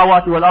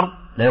السَّمَاوَاتِ وَالْأَرْضِ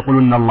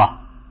لَيَقُولُنَّ اللَّهِ.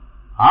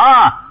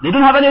 They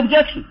don't have any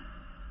objection.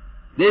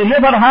 They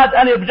never had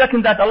any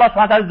objection that Allah subhanahu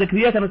wa ta'ala is the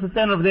creator and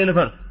sustainer of the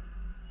universe.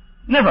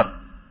 Never.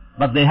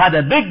 But they had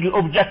a big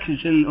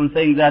objection on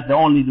saying that the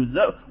only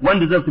one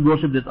deserves to be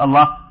worshipped is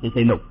Allah. They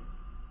say no.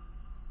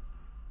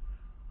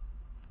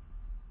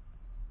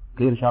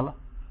 Clear inshallah?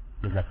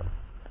 Jazakallah.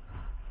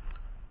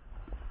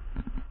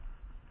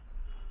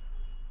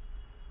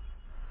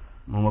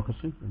 No more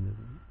questions?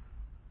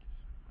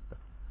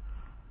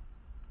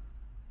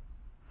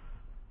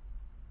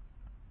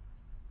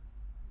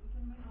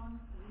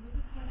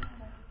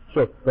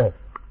 Sure, go ahead.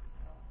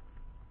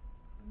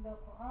 In the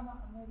Quran,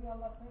 maybe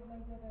Allah said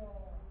like that,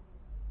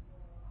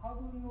 how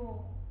do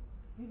you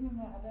give him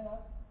a hidayah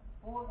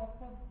or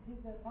accept his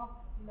not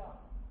ilah?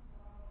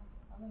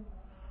 I mean,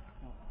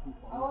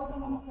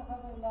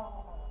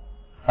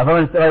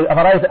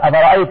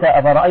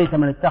 أفرأيت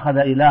من اتخذ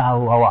إلهه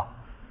هواه.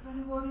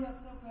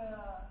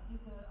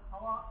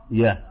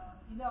 Yeah.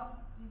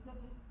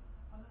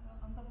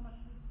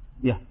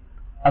 Yeah.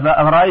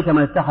 أفرأيت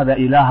من اتخذ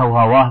إلهه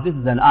هواه. This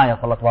is an ayah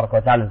of Allah Tabaraka wa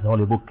Ta'ala in His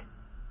holy book.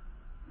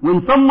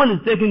 When someone is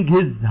taking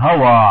his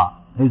hawa,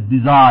 his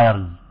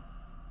desires,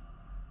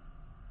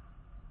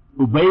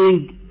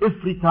 obeying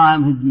every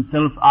time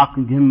himself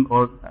asking him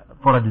or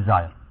for a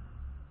desire.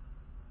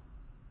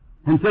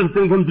 Himself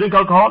telling him drink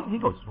alcohol, he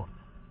goes for it.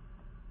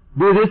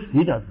 Do this,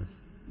 he does this.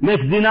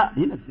 Make zina,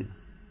 he makes zina.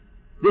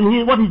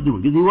 Then what he's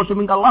doing? Is he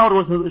worshipping Allah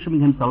or worshipping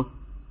himself?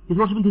 He's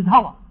worshipping his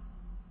hawa.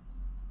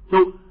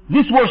 So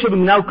this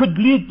worshipping now could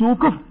lead to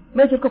kufr,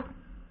 major kufr,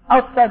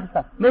 outside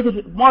Islam,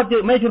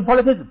 major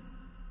polytheism.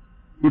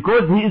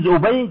 Because he is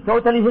obeying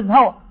totally his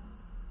hawa.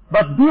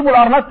 But people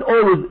are not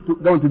always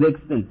going to the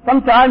extent.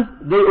 Sometimes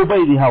they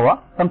obey the hawa,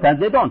 sometimes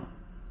they don't.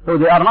 So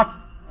they are not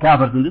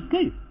kafirs in this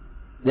case.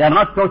 They are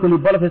not totally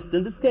polytheists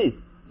in this case.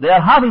 They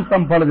are having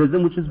some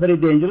polytheism which is very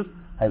dangerous.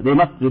 They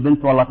must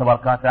repent to Allah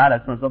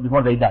Ta'ala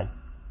before they die.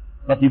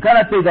 But you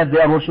cannot say that they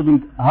are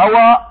worshipping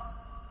hawa,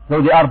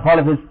 so they are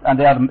polytheists and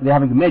they are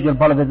having major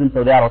polytheism,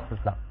 so they are out of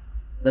Islam.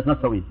 That's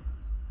not so easy.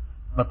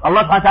 But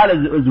Allah Subhanahu wa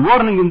Ta'ala is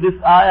warning in this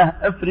ayah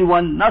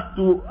everyone not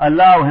to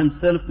allow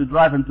himself to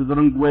drive into the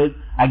wrong way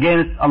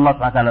against Allah Subhanahu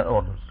wa Ta'ala's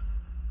orders.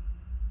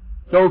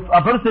 So if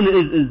a person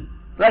is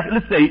like,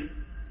 let's say,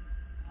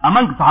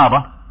 among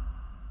Sahaba,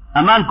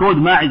 a man called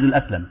Ma'iz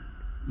al-Aslam.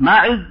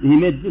 Ma'iz, he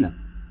made zina.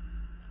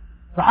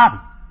 Sahabi.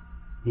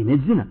 He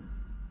made zina.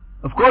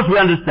 Of course we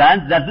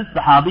understand that this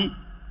Sahabi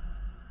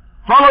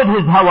followed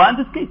his hawa in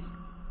this case.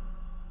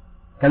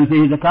 Can we say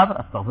he's a kafir?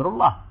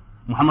 Astaghfirullah.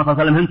 Muhammad sallallahu alayhi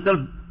wa sallam himself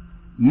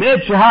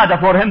made shahada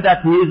for him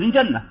that he is in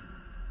Jannah.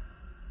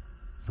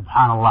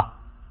 Subhanallah.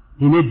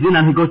 He made zina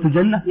and he goes to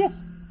Jannah? Yes.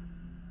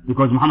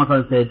 Because Muhammad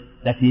sallallahu alayhi wa sallam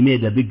said that he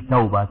made a big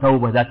tawbah.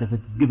 Tawbah that if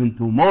it's given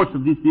to most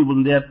of these people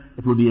in there,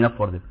 it will be enough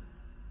for them.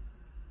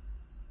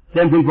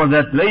 Same thing for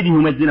that lady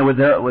who made zina with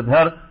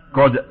her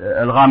called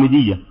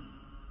Al-Ghamidiyya.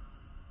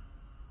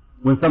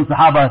 When some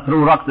Sahaba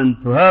threw rocks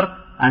into her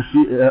and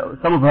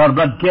some of her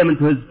blood came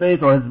into his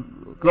face or his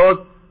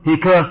clothes, he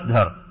cursed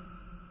her.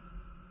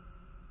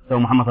 So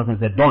Muhammad sallallahu alayhi wa sallam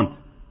said, don't.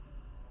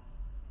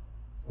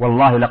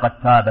 والله لقد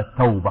تابت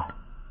توبة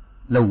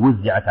لو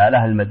وزعت على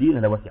أهل المدينة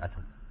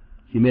لوسعتهم.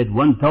 She made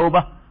one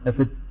tawbah. If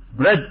it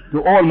spread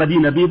to all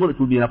Medina people, it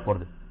will be enough for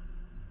them.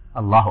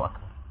 Allahu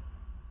Akbar.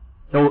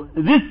 So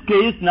this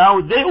case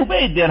now, they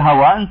obeyed their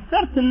hawa in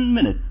certain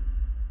minutes.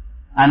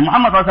 And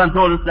Muhammad sallallahu alayhi wa sallam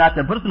told us that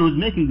a person who is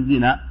making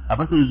zina, a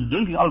person who is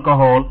drinking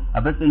alcohol,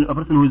 a person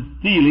who is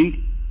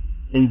stealing,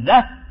 in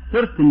that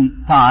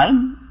certain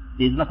time,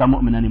 he is not a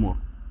mu'min anymore.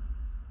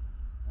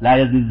 لا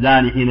يزني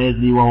الزاني حين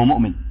يزني وهو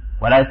مؤمن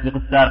ولا يسرق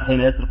السارق حين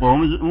يسرق وهو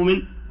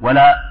مؤمن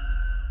ولا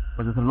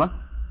what's the third one?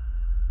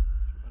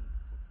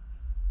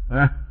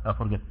 I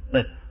forget.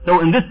 Right. So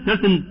in this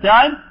certain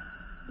time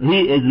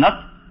he is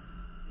not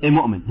a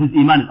mu'min. His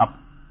iman is up.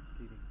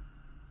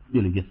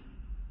 Stealing, yes.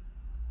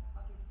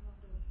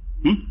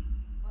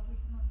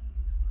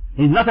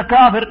 He's not a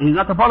kafir, he's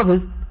not a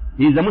polytheist,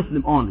 he's a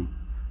Muslim only.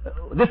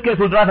 This case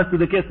will drive us to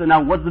the case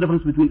now, what's the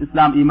difference between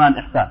Islam, Iman,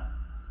 Ihsan?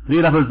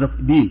 3 levels of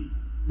deen.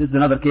 This is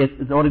another case,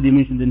 it's already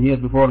mentioned in here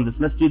before in this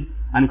masjid,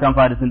 and you can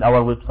find it in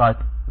our website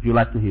if you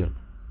like to hear it.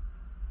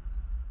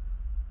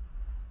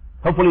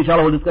 Hopefully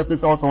inshallah we'll discuss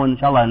this also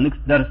inshallah in next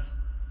dars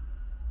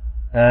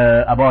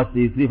about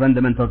the 3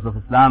 fundamentals of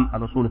Islam,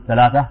 al-Usul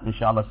al-Thalatha,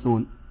 inshallah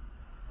soon.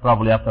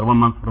 Probably after 1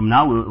 month from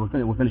now we'll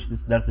finish this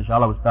dars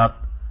inshallah, we'll start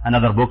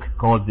another book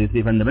called the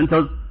 3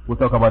 fundamentals. We'll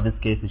talk about this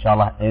case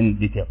inshallah in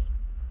details.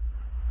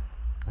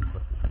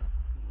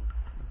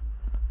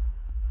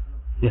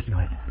 Yes, go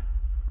ahead.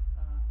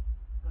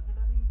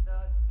 Considering the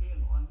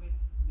scale on which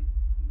this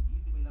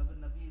Eid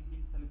Milad-ul-Nabi is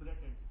being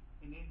celebrated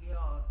in India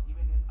or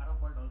even in Arab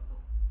world also,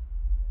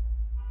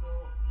 so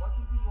what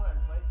will be your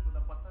advice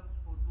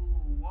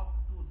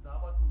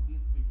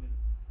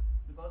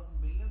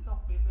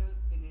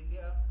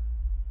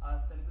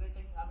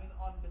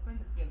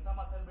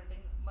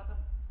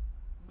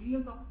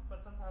millions of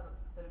persons are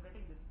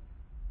celebrating this.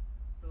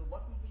 So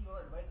what will be your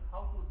advice?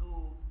 How to do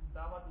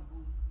dawah to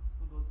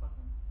those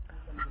persons who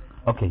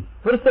celebrate? Okay.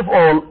 First of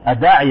all, a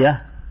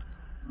da'iyah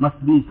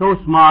must be so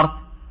smart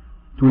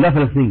to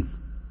level things.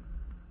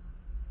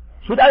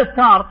 Should I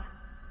start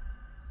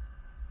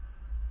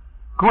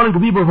calling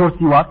people for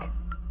siwak,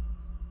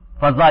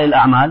 fadail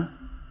a'mal?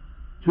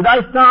 Should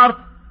I start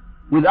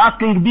with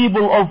asking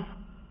people of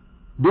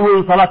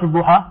doing salat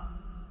al-duha?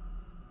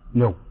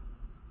 No.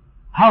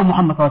 How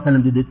Muhammad sallallahu alaihi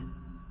wasallam did it?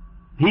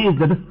 He is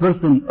the best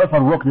person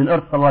ever walked in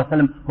earth sallallahu alaihi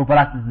wasallam who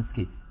practiced this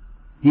case.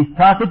 He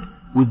started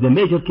with the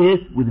major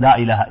case with La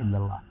ilaha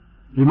illallah.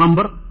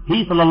 Remember,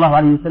 he sallallahu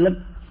alaihi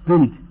wasallam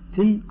spent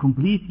 10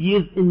 complete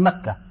years in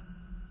Mecca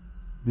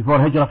before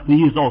Hijrah, 3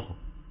 years also.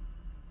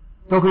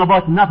 Talking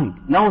about nothing.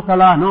 No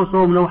salah, no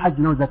sawm, no hajj,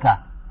 no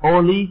zakah.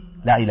 Only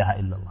La ilaha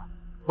illallah.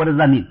 What does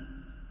that mean?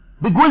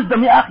 Big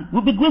wisdom, ya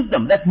akhi. Big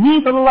wisdom. That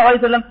he sallallahu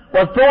alaihi wasallam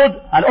was told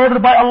and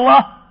ordered by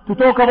Allah to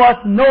talk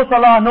about no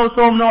salah, no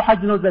sawm, no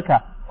hajj, no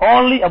zakah.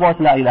 Only about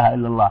La ilaha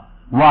illallah.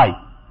 Why?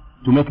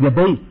 To make the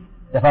base,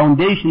 the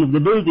foundation of the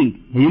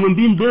building, a human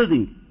being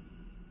building.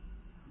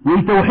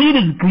 When Tawheed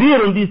is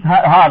clear in these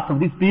hearts of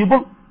these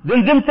people,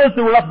 then themselves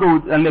they will not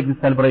go and make this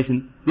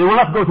celebration. They will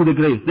not go to the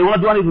grave. They will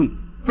not do anything.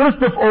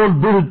 First of all,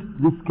 build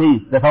this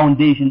case, the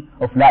foundation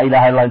of La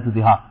ilaha illallah into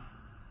the heart.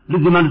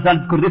 Let them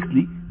understand it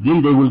correctly,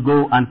 then they will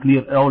go and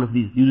clear all of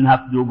these. You don't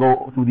have to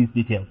go through these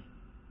details.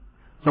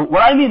 So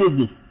what I mean is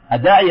this. A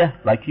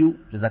da'iyah like you,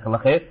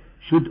 Jazakallah khair,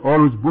 should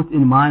always put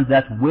in mind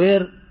that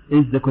where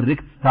is the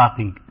correct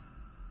starting?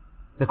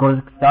 The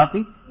correct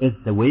starting is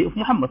the way of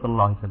Muhammad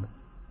sallallahu alaihi wasallam.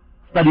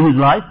 Study his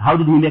life. How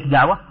did he make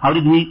da'wah?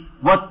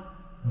 What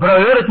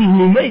priority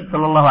he made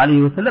sallallahu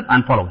alaihi wasallam,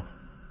 and follow it.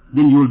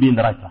 Then you will be in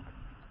the right track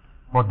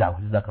for da'wah.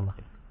 Jazakallah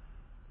khair.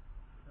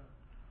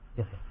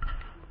 Yes, sir.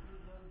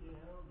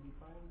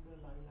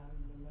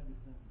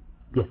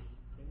 Yes.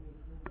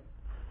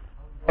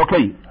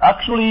 Okay,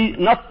 actually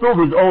not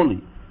Sufis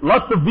only.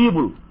 Lots of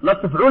people, lots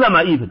of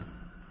ulama even.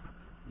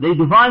 They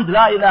defined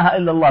La ilaha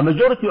illallah.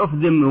 Majority of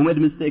them who made a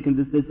mistake in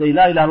this, they say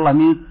La ilaha illallah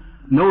means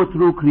no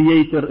true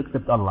creator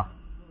except Allah.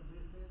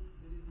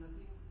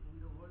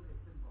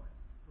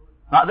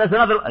 There's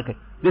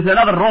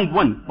another wrong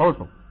one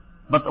also.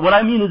 But what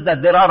I mean is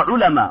that there are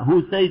ulama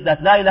who say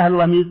that La ilaha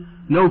illallah means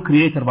no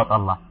creator but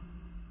Allah.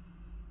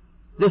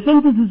 The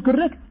sentence is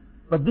correct,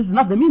 but this is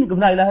not the meaning of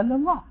La ilaha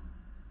illallah.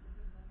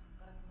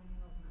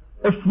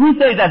 If we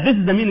say that this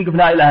is the meaning of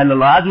La ilaha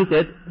illallah, as we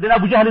said, then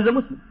Abu Jahl is a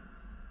Muslim.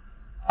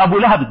 Abu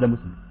Lahab is a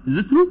Muslim. Is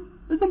it true?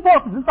 It's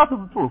important. It's not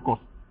true, of course.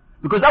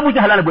 Because Abu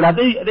Jahl and Abu Lahab,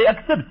 they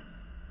accept,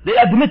 they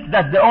admit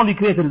that the only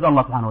creator is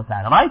Allah subhanahu wa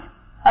ta'ala, right?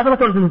 As Allah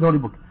told us in His holy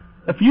book.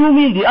 If you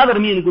mean the other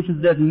meaning, which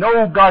is that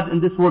no God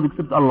in this world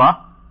except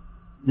Allah,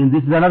 then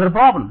this is another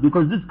problem,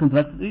 because this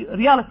contradicts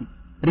reality.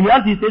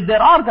 Reality says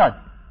there are gods.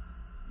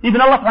 Even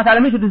Allah subhanahu wa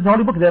ta'ala mentioned in His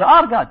holy book, there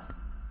are gods.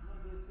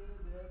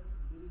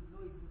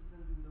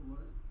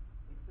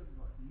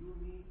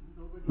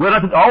 We're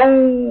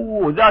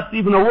not, that's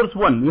even a worse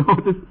one.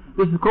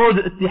 This is called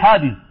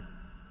Ittihadis.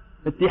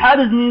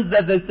 Ittihadis means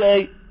that they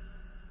say,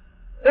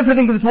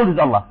 everything in this world is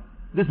Allah.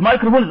 This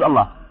microphone is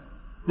Allah.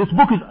 This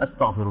book is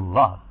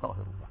Astaghfirullah,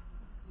 Astaghfirullah.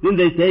 Then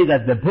they say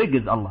that the pig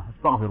is Allah,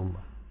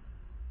 Astaghfirullah.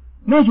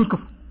 Major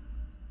kufr.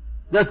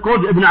 That's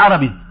called Ibn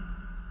Arabi.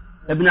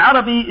 Ibn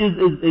Arabi is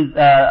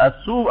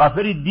a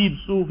very deep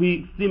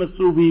Sufi, extremist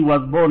Sufi,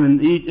 was born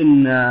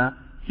in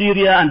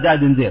Syria and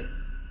died in there.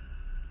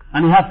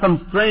 And he has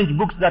some strange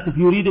books that if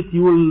you read it,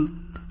 you will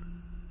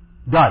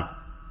die.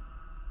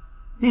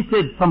 He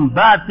said some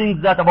bad things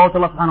that about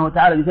Allah subhanahu wa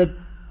ta'ala. He said,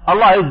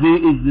 Allah is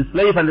the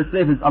slave and the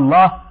slave is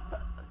Allah.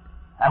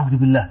 A'udhu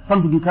billah.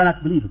 Something you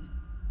cannot believe it.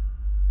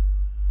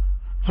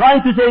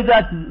 Trying to say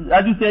that,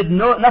 as you said,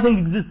 nothing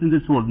exists in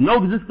this world. No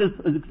existence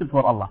is except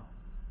for Allah.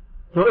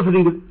 So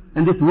everything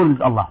in this world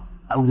is Allah.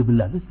 A'udhu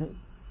billah.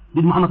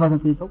 Did Muhammad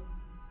sallallahu say so?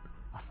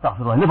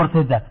 Astaghfirullah. Never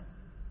said that.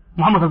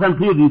 Muhammad sallallahu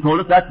clearly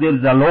told us that there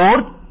is a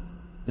Lord,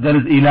 there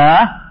is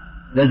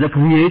Ilah, there is a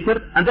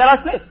Creator, and there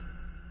are slaves.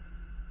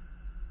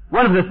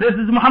 One of the slaves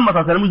is Muhammad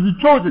sallallahu alaihi wasallam, who is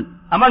chosen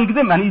among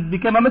them, and he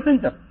became a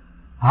messenger.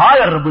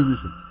 Higher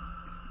position.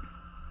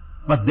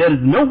 But there is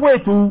no way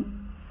to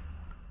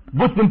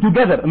put them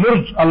together,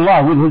 merge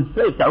Allah with His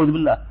slaves. A'udhu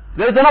billah.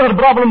 There is another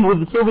problem with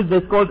the Sufis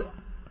that's called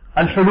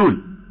Al-Hulul.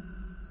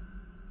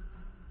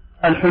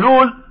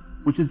 Al-Hulul,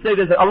 which is said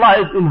that Allah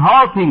is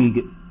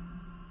enhancing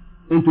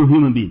into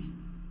human beings.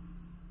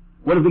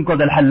 One of them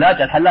called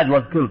Al-Hallaj. Al-Hallaj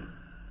was killed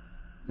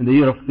in the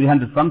year of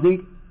 300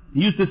 something.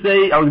 He used to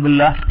say, A'udhu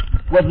billah,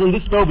 what's in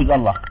this robe is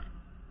Allah.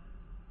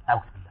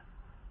 A'udhu billah.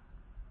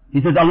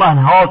 He said Allah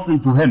enhanced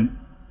into him.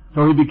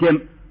 So he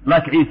became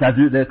like Isa, as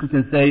the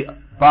Christians say,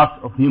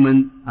 part of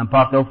human and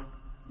part of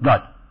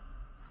God.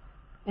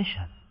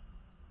 Ishad.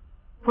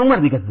 From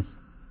where they get this?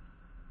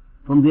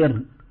 From their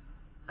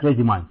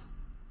crazy minds.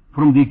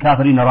 From the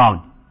kafirin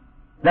around.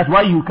 That's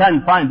why you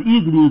can find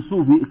easily in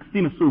Sufi,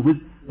 extremist Sufis,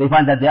 they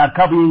find that they are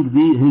copying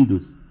the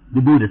Hindus,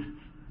 the Buddhists,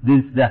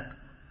 this, that.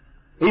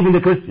 Even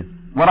the Christians.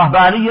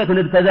 ورهبانية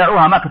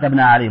ابتدعوها ما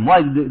كتبنا عليهم.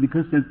 Why the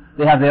Christians,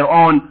 they have their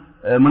own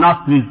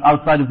monasteries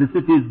outside of the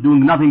cities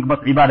doing nothing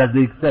but ibadah, as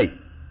they say.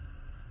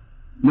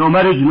 No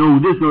marriage, no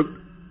this, no...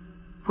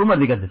 From where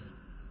they get this?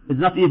 It's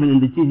not even in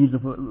the teachings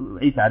of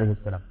Isa alayhi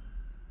salam.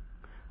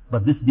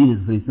 But this deen is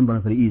very simple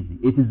and very easy.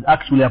 It is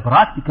actually a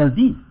practical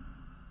deen.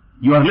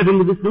 You are living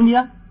in this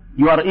dunya,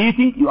 you are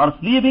eating, you are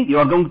sleeping, you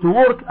are going to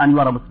work, and you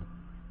are a Muslim.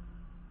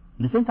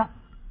 At the same time.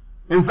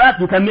 In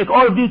fact, you can make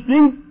all of these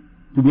things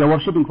to be a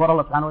worshipping for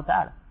Allah subhanahu wa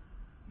ta'ala.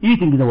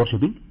 Eating is a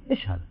worshipping.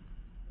 إيش هذا؟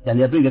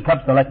 يعني I bring a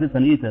capsule like this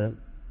and eat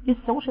it's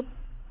a worship.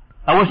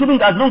 A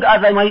worshipping as long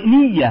as my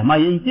niyyah, my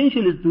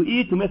intention is to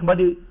eat to make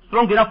body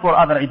strong enough for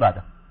other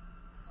ibadah.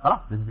 خلاص,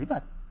 this is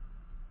ibadah.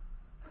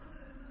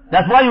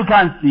 That's why you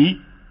can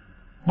see,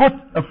 put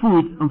a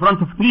food in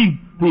front of 3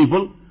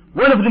 people,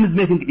 one of them is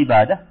making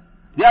ibadah,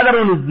 the other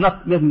one is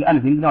not making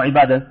anything, no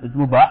ibadah, it's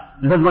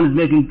mubah, the first one is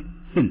making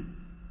sin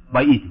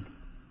by eating.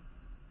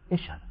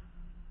 إيش هذا؟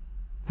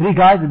 3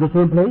 guys in the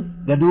same place,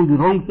 they're doing the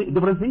wrong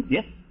different things,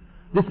 yes.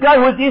 This guy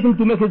who is eating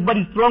to make his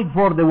body strong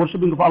for the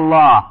worshipping of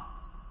Allah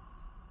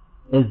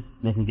is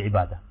making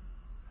ibadah.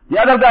 The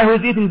other guy who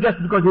is eating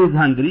just because he is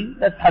hungry,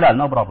 that's halal,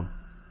 no problem.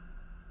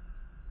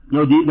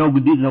 No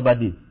good deeds, no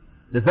bad deeds.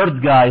 The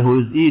third guy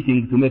who is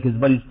eating to make his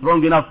body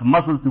strong enough,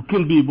 muscles to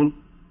kill people,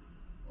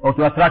 or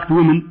to attract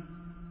women,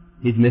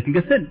 he's making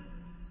a sin.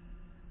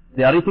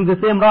 They are eating the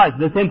same rice,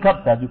 the same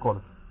cup, as you call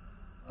it.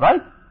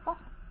 Right?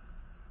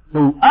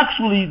 So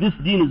actually this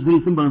deen is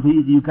very simple and very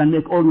easy. You can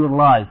make all your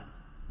life.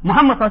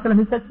 Muhammad sallallahu alaihi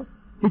wasallam, he said so.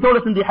 He told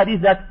us in the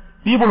hadith that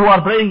people who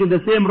are praying in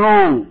the same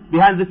row,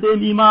 behind the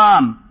same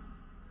imam,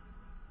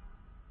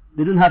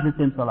 they don't have the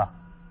same salah.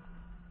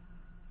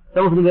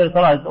 Some of them their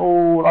salah is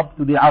all up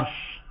to the arsh.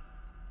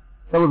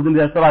 Some of them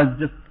their salah is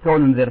just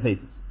thrown in their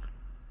faces.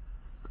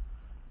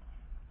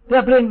 They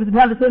are praying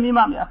behind the same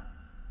imam, yeah.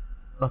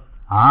 But,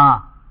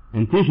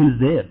 intention is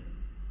there.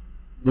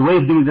 The way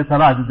of doing the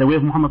salah is the way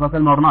of Muhammad sallallahu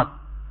alaihi wasallam or not.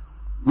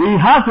 We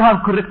have to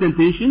have correct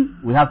intention.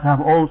 We have to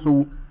have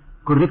also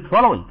correct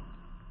following.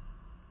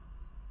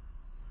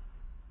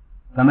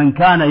 فمن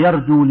كان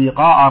يرجو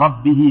لقاء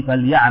ربه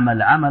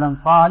فليعمل عملا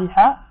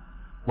صالحا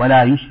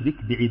ولا يشرك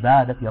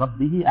بعبادة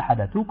ربه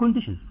أحدا. 2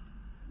 conditions.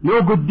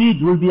 No good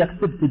deeds will be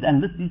accepted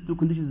unless these 2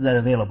 conditions are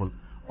available.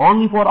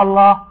 Only for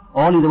Allah,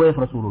 only the way of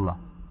Rasulullah.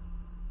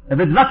 If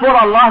it's not for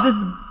Allah, this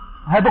is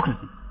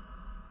hypocrisy.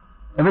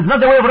 If it's not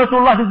the way of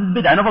Rasulullah, this is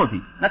bid'ah,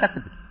 novelty, not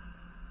accepted.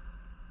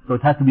 So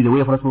it has to be the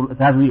way of Rasul, it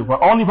has to be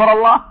only for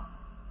Allah.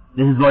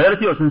 This is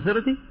loyalty or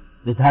sincerity.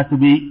 This has to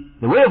be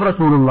the way of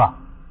Rasulullah.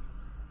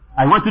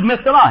 I want to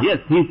make salah. Yes,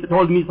 he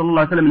told me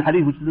sallallahu alaihi wasallam in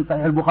hadith which is in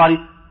Sahih al-Bukhari,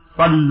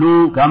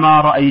 صلوا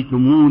كما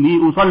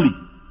رأيتموني أصلي.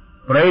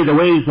 Pray the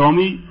way you saw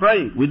me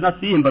pray. We did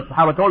not see him, but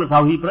Sahaba told us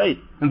how he prayed.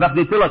 In fact,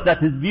 they tell us that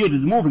his beard is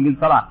moving in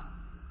salah.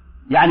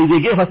 Yani they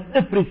gave us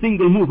every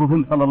single move of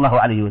him sallallahu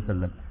alaihi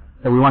wasallam.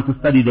 So we want to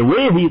study the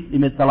way he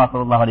made salah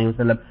sallallahu alaihi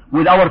wasallam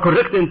with our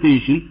correct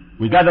intention.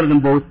 We gather them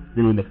both,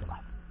 then we make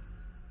salah.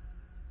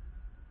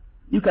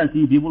 You can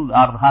see people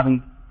are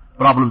having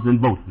problems in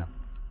both now.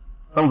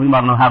 Some of them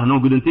are not having no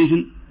good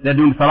intention. They're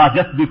doing salah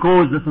just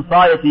because the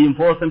society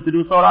enforced them to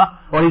do salah,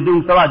 or he's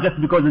doing salah just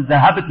because it's the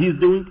habit he's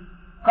doing.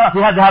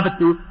 He has the habit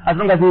to, as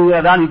long as he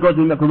goes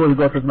to Mecca, he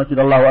goes to Masjid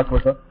Allahu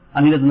Akbar,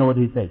 and he doesn't know what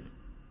he says.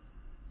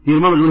 He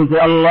remembers when he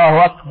says Allahu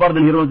Akbar,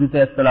 then he remembers he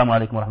says Assalamu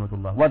alaikum wa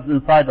rahmatullah. What's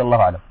inside,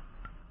 Allahu Alam.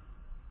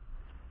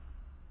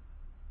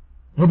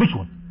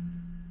 Habitual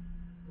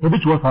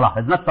salah.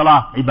 It's not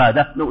salah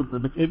ibadah. No, it's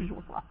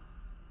habitual salah.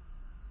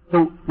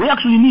 So we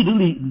actually need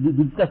really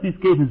to discuss these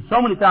cases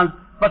so many times,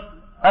 but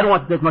I don't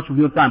want to take much of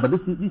your time, but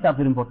these are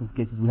very important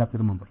cases we have to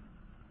remember.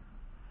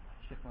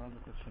 Sheikh, I have a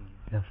question.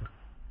 Yes, sir.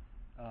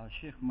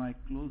 Sheikh, my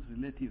close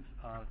relatives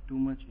are too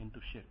much into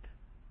shirk.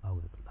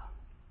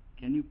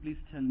 Can you please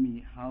tell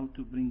me how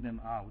to bring them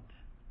out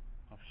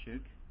of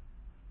shirk,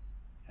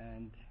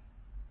 and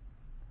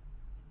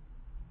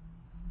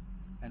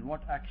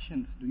what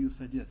actions do you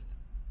suggest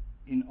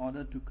in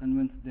order to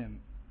convince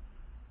them?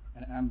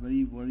 And I'm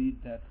very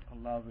worried that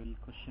Allah will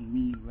question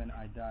me when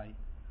I die.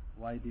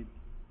 Why did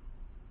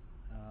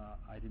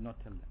I did not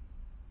tell them?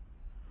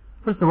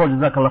 First of all,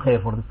 Jazakallah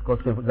khair for this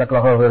question.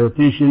 Jazakallah khair for your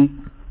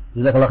teaching.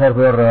 Jazakallah khair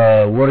for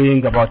your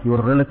worrying about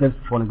your relatives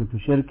falling into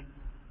shirk.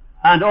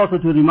 And also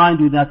to remind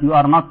you that you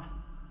are not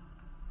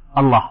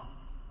Allah.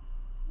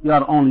 You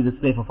are only the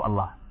slave of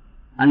Allah.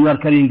 And you are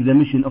carrying the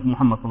mission of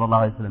Muhammad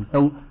sallallahu alayhi wa sallam.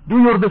 So do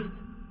your best.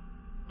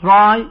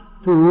 Try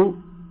to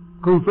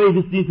convey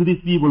this thing to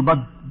these people, but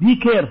be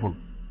careful.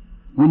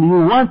 When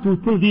you want to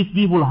tell these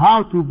people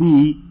how to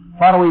be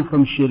far away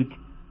from shirk,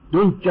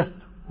 don't just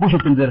push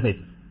it in their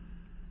faces,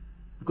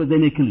 because they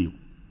may kill you.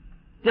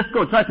 Just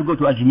try to go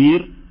to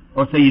Ajmer,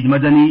 or Sayyid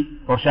Madani,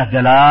 or Shah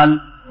Jalal,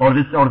 or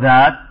this or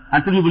that,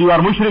 and tell people you are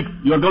mushrik,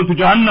 you are going to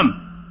Jahannam.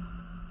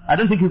 I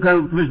don't think you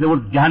can finish the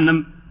word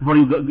Jahannam before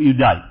you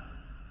die,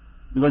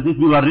 because these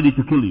people are ready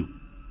to kill you.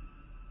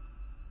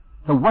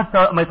 So what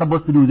am I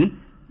supposed to do then?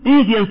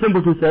 Easy and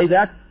simple to say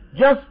that,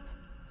 just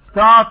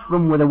start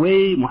from the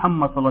way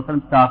Muhammad sallallahu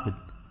alaihi wasallam started.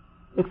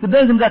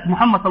 explain that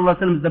Muhammad sallallahu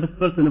alaihi wasallam is the best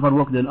person ever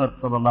walked on earth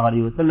sallallahu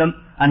alaihi wasallam,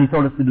 and he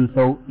told us to do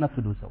so, not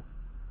to do so.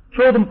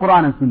 Show them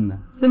Quran and Sunnah,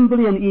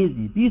 simply and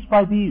easy, piece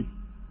by piece.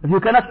 If you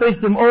cannot face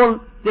them all,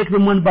 take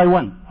them one by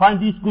one.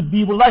 Find these good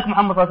people, like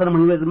Muhammad sallallahu alaihi wasallam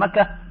when he was in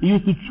Mecca, he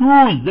used to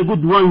choose the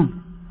good ones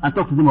and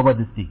talk to them about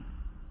this thing.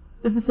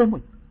 It's the same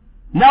way.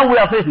 Now we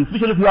are facing,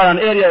 especially if you are in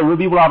an area where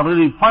people are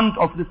really fond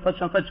of this such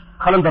and such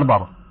Khalandar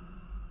Baba.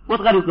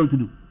 What are you going to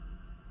do?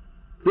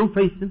 Don't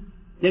face them,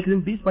 take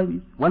them piece by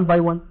piece, one by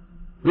one.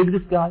 Read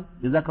this guy,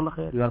 Jazakallah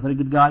khair, you are a very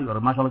good guy, you are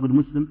a mashallah good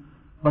Muslim,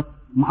 but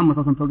Muhammad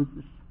sallallahu alaihi wasallam told us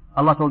this.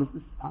 Allah told us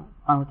this, subhanahu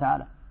wa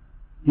ta'ala.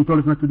 He told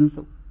us not to do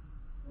so.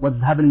 What's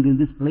happening in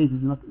this place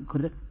is not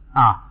correct.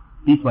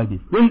 Piece by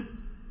piece. Then,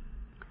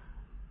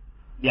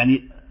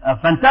 a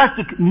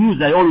fantastic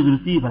news I always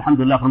receive,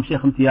 alhamdulillah, from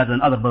Sheikh Imtiaz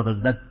and other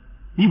brothers, that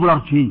people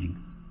are changing.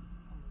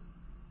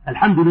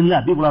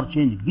 Alhamdulillah, people are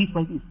changing, piece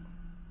by piece.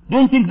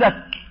 Don't think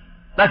that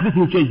this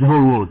will change the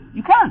whole world.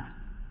 You can't.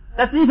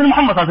 That's even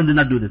Muhammad sallallahu alaihi wasallam did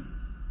not do this.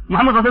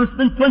 Muhammad sallallahu alaihi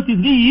wasallam spent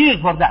 23 years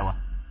for da'wah.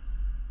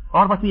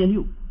 Or about me and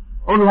you.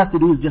 All we have to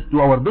do is just do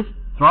our best,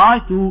 try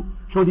to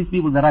show these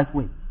people the right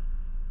way.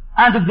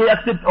 And if they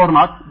accept or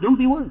not, don't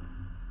be worried.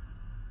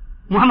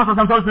 Muhammad sallallahu alaihi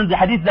wasallam told us in the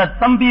hadith that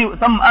some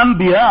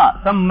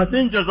anbiya, some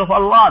messengers of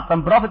Allah,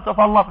 some prophets of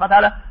Allah subhanahu wa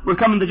ta'ala will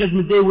come in the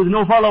judgment day with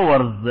no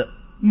followers.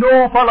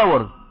 No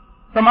followers.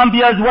 Some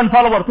anbiya is one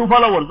follower, two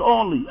followers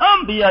only.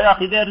 Anbiya, ya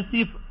akhi, they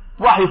receive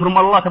wahy from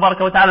Allah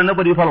tabaraka wa ta'ala,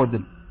 nobody followed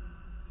them.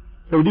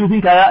 So do you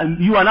think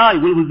you and I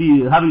will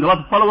be having a lot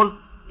of followers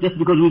just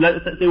because we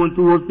say 1,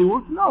 2 words, 3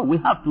 words? No, we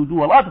have to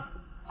do a lot of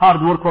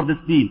hard work for this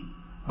deen.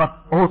 But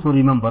also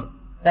remember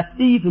that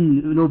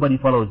even nobody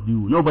follows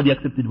you, nobody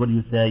accepted what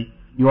you say,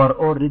 you are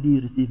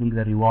already receiving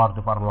the reward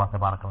of Allah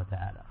tabaraka wa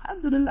ta'ala.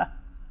 Alhamdulillah.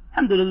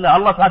 Alhamdulillah.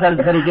 Allah subhanahu wa ta'ala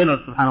is very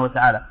generous subhanahu wa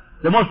ta'ala.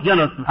 The most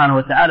generous subhanahu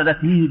wa ta'ala, that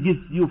He gives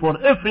you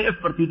for every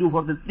effort you do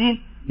for this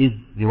deen, is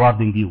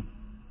rewarding you.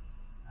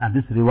 And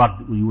this reward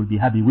you will be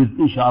happy with,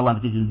 inshallah, on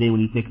the judgment day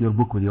when you take your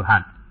book with your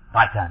hand,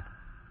 right hand.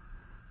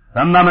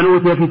 فَأَمَّا مَنْ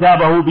أُوتِيَ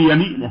كِتَابَهُ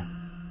بِيَمِينِهِ.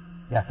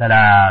 Ya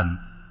salam.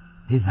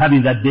 He's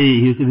having that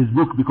day, he received his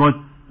book, because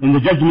in the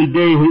judgment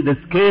day, the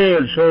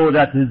scale show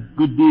that his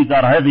good deeds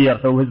are heavier,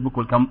 so his book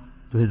will come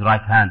to his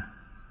right hand.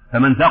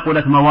 فَمَنْ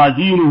ثَقُلَتْ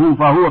مَوَازِينُهُ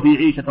فَهُوَ فِي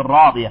عِيشَةٍ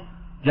رَاضِيَةٍ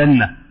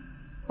جَنَّةٍ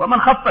وَمَنْ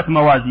خَفَّتْ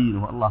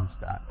مَوَازِينُهُ اللَّهُ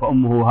اسْتَعَانَ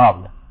فَأُمُّهُ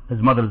هَاوِيَةٌ.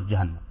 His mother is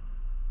Jahannam.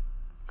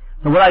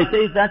 So what I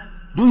say is that,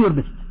 do your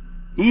best.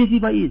 Easy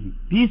by easy,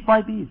 piece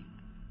by piece.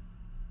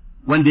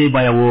 One day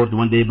buy a word,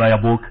 one day buy a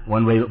book,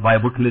 one day buy a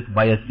booklet,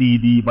 buy a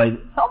CD, buy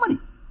so many.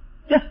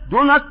 Just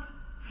do not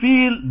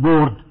feel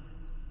bored.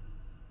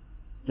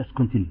 Just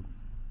continue.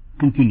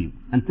 Continue.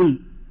 Until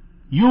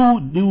you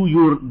do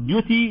your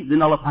duty,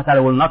 then Allah subhanahu wa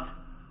ta'ala will not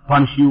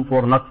punish you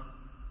for not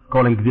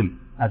calling them,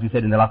 as you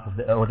said in the last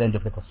of or the end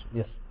of the question.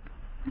 Yes.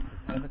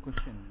 Another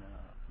question,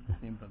 the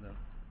same brother,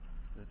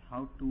 that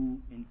how to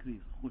increase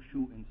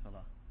khushu in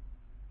salah.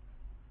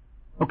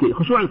 Okay,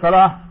 khushu' in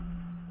salah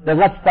does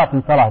not start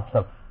in salah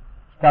itself.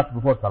 Starts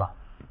before salah.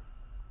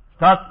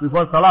 Starts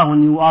before salah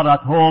when you are at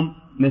home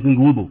making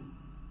wudu.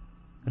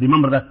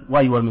 Remember that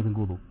why you are making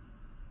wudu.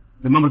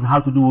 Remember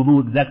how to do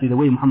wudu exactly the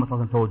way Muhammad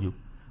sallallahu alaihi wasallam told you.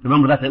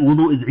 Remember that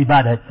wudu is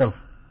ibadah itself.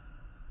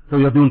 So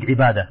you are doing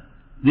ibadah.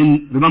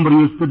 Then remember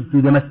your steps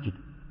to the masjid.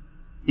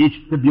 Each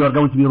step you are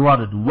going to be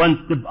rewarded.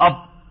 One step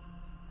up,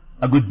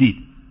 a good deed.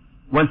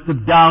 One step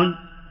down,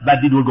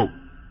 bad deed will go.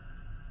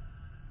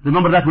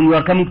 Remember that when you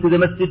are coming to the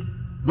masjid,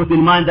 put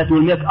in mind that you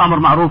will make amr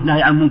ma'roof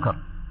nahi an munkar.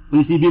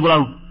 When you see people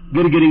are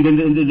getting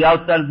in the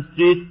outside of the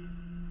street,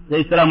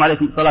 say assalamu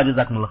alaikum, salah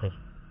jazakumullah khair.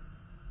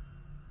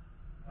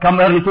 Come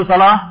early to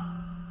salah,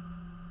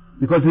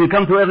 because if you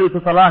come too early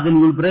to salah, then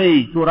you will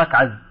pray 2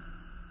 rak'ahs,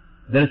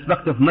 the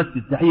respective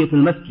masjid,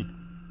 tahiyyatul masjid.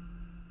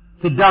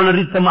 Sit down and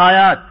read some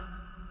ayat.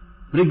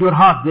 Bring your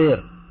heart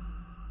there.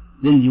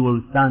 Then you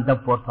will stand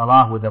up for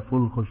salah with a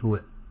full khushu'.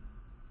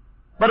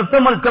 But if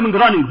someone is coming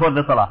running for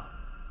the salah,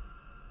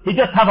 he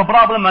just have a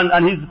problem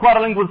and he's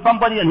quarreling with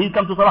somebody and he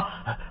comes to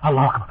salah,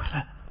 Allah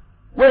Akbar.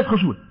 Where's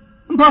khushu'?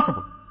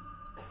 Impossible.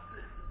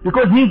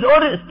 Because he's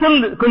already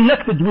still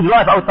connected with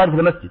life outside of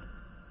the masjid.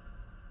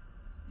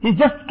 He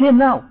just came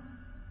now.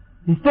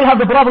 He still has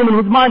the problem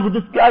in his mind with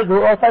this guy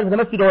who outside of the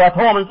masjid or at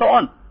home and so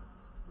on.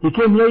 He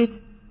came late,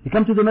 he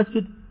came to the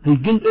masjid, he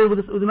didn't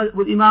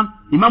with Imam.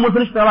 Imam will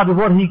finish salah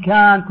before he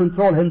can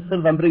control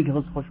himself and bring his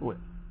khushu'.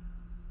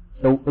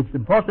 So it's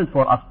important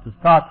for us to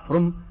start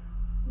from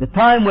the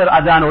time where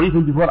adhan or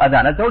even before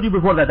adhan. I told you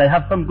before that I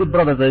have some good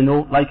brothers I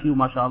know, like you,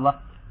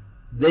 mashallah.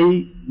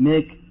 They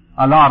make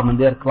alarm in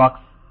their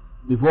clocks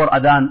before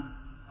adhan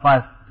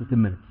 5 to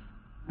 10 minutes.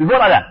 Before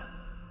adhan.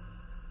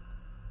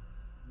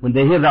 When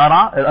they hear the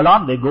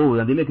alarm, they go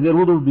and they make their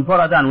wudu before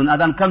adhan. When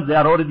adhan comes, they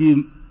are already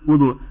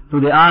wudu. So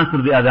they answer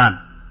the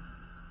adhan.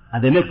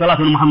 And they make salat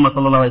on Muhammad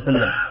sallallahu alayhi wa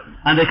sallam.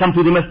 And they come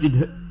to the masjid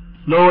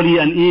slowly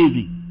and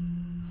easy.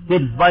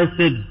 Steps by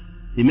steps.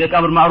 They make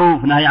amr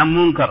ma'roof, nahi an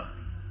munkar.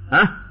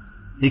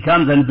 He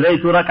comes and prays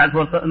 2 rak'ahs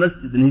for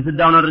masjid. Then he sit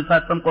down and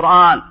recite some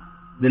Quran.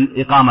 Then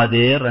iqamah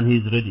there and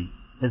he's ready.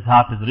 his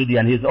heart is ready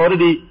and he's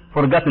already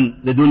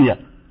forgotten the dunya.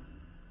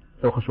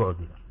 So khushu' will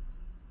be there.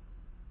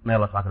 May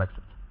Allah subhanahu wa ta'ala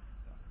accept.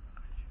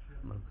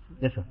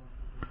 Yes, sir.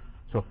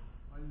 So.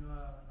 While you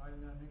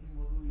are making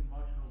wudu in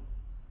washroom,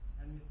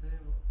 and you say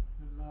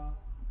Bismillah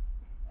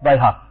By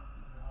heart.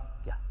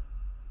 Yeah.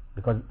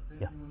 Because,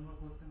 yeah. One more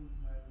question,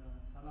 while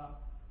Salah,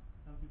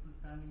 some people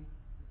standing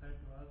beside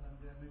to us and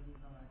they are making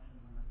some action.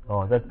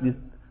 Oh,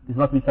 this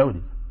must be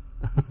Saudi.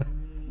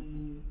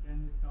 Can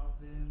we stop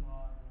them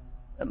or?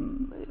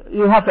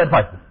 You have to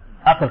advise them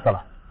after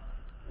Salah.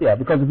 Yeah,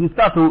 because if you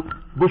start to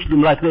push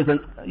them like this, and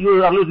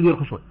you are losing your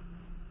khushu'.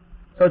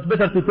 So it's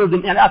better to tell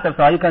them, and after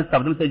Salah you can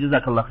stop them, say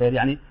Jazakallah khair,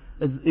 yani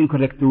it's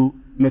incorrect to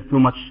make too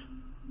much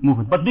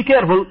movement. But be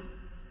careful,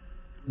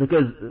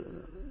 because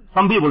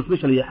some people,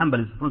 especially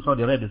Hanbalis from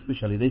Saudi Arabia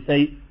especially, they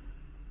say,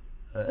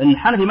 in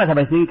Hanafi madhab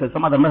I think, and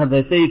some other madhab,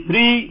 they say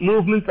 3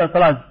 movements and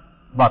Salah is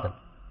batil.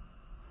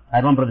 I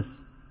remember this.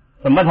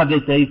 Some madhab they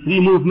say 3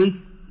 movements,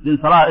 then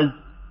Salah is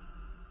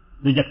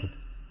rejected.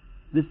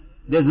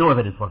 There's no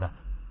evidence for that.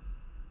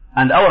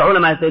 And our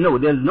ulama say no,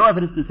 there's no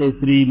evidence to say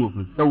 3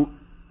 movements. So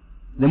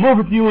the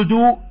movement you will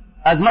do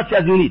as much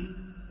as you need,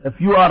 if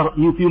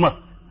you must.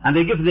 And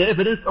they give the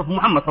evidence of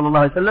Muhammad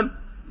sallallahu alaihi wasallam.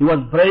 He was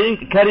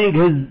praying, carrying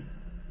his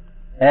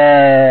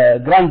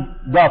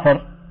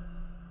granddaughter.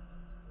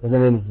 His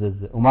name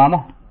is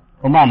Umama.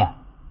 Umama,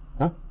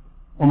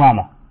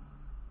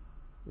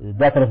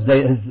 daughter of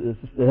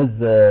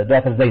his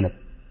daughter Zainab.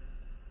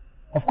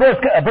 Of course,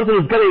 a person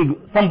is carrying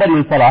somebody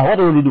in Salah. What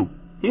will he do?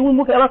 He will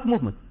make a lot of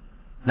movement.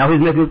 Now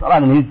he's making Salah,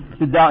 and he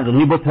sit down, and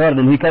he put her,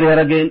 then he carry her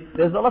again.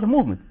 There's a lot of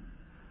movement.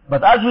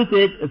 But as we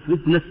said, if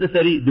it's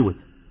necessary, do it.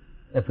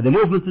 If the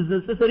movement is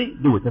necessary,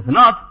 do it. If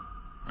not,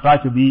 try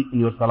to be in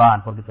your Salah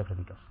and forget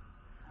everything else.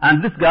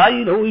 And this guy,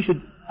 he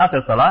should,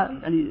 after Salah,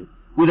 and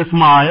with a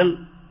smile,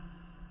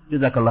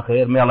 Jazakallah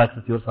khair, may Allah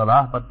accept your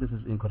Salah, but this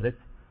is incorrect.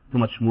 Too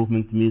much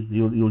movement means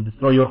you'll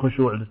destroy your khushu',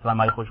 you'll destroy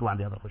my khushu' and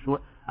the other khushu',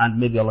 and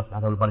maybe Allah subhanahu wa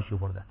ta'ala will punish you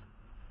for that.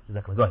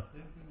 Jazakallah. Go ahead.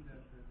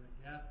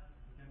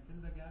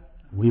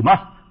 We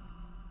must.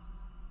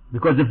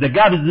 Because if the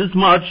gap is this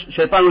much,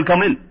 shaitan will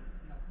come in.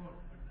 Yeah, of course,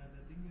 but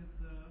the thing is,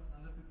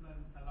 other people are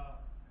in Salah,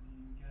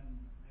 and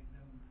you can make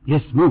them...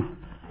 Yes, move.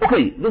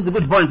 Okay, this is a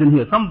good point in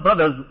here. Some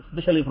brothers,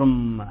 especially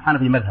from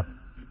Hanafi madhab,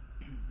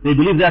 they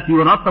believe that you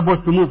are not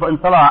supposed to move in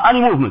Salah, any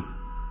movement.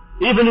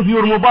 Even if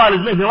your mobile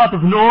is making a lot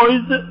of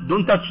noise,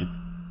 don't touch it.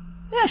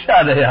 ايش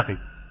هذا يا أخي؟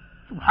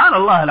 سبحان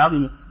الله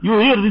العظيم. You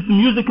hear this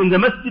music in the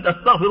masjid,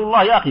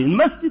 astaghfirullah يا أخي. In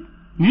masjid,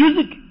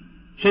 music,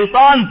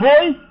 shaitan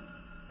voice,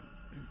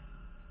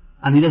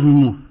 and he doesn't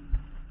move.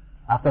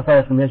 After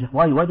Salah, ya Sheikh,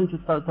 why don't you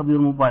stop your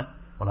mobile?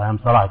 Well, I am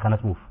Salah, I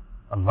cannot move.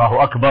 Allahu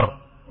Akbar.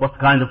 What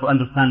kind of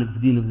understanding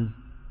of deen is this?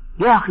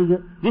 Ya Akhi,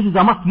 this is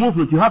a must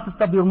movement. You have to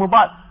stop your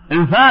mobile.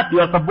 In fact, you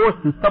are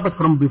supposed to stop it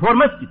from before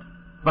masjid.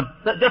 But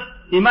just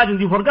imagine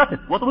you forgot it.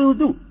 What will you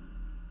do?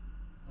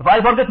 If I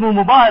forget my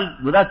mobile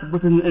without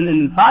putting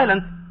in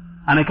silent,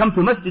 and I come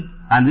to masjid,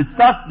 and it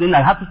starts, then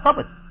I have to stop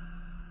it.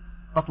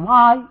 But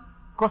why?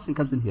 Question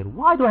comes in here.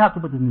 Why do I have to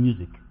put it in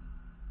music?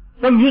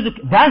 Some music,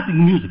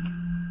 dancing music.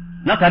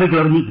 Not a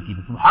regular music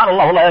even.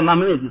 Subhanallah, Allah, I'm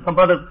amazed. Some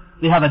brothers,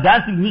 they have a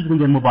dancing music in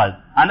their mobile.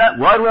 And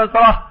why are we on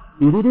Salah?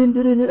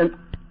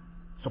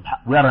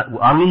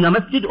 Are we in a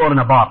masjid or in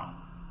a bar?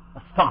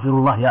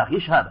 Astaghfirullah, ya akhi,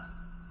 ish hada.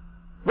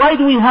 Why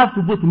do we have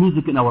to put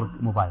music in our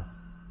mobile?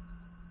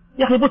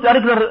 Ya akhi, put a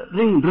regular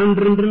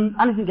ring,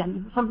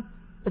 anything, something.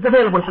 It's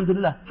available,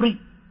 alhamdulillah, free.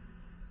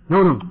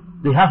 No.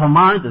 They have a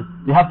mind,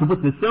 they have to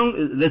put the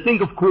song, they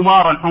think of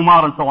Kumar and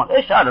Humar and so on.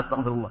 Ish hada,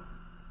 astaghfirullah.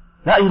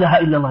 La ilaha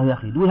illallah, ya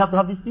akhi. Do we have to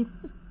have these things?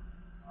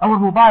 Our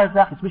mobiles,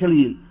 ya akhi,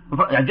 especially,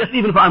 just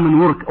even if I'm in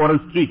work or in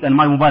the street and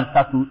my mobile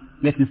starts to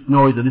make this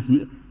noise or this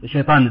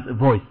shaitan's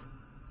voice.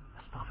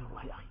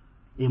 Astaghfirullah, ya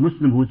akhi. A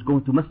Muslim who is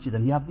going to masjid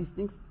and he have these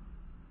things,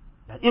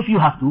 if you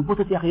have to, put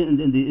it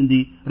in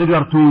the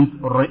regular tunes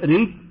or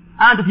rings,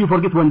 and if you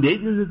forget one day,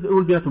 it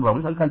will be not a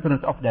problem. You can turn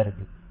it off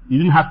directly. You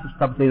didn't have to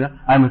stop saying that,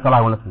 I'm in Salah,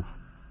 I will not move.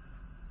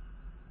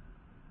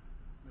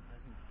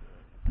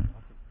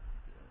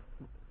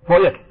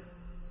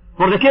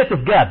 For the case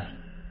of gaps,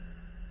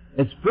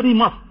 it's very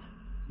must.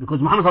 Because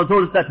Muhammad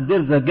told us that if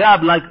there's a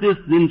gap like this,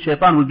 then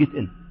shaitan will get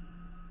in.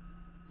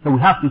 So we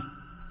have to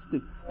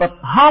stick. But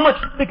how much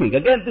sticking?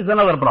 Again, this is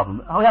another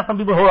problem. We have some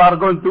people who are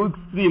going too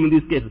extreme in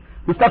these cases.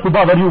 They start to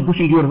bother you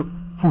pushing your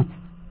foot.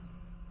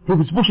 He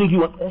was pushing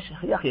you.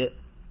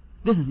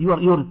 This is,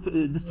 you're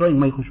destroying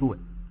my khushu'.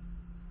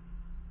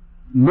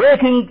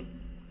 Making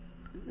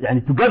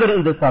together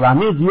in the salah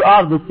means you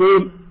are the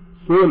same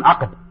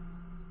aqd.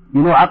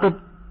 You know aqd?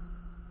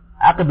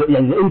 Aqd, the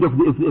end of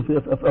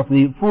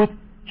the foot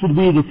should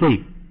be the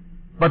same.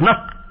 But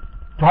not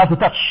to have to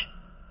touch.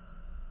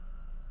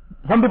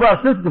 Some people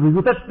are sensitive. If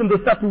you touch them, they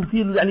start to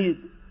feel,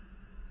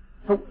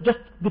 so just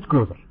get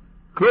closer.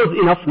 Close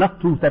enough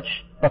not to touch,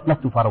 but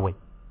not too far away.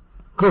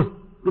 Close.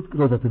 Get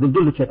closer to them.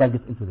 Don't let shaitan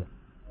get into them.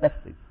 That's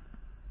it.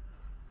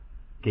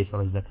 Okay,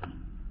 so is that.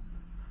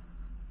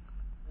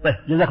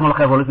 Jazakumullah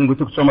khair for listening. We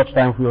took so much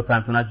time for your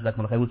time tonight.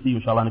 Jazakumullah khair. We'll see you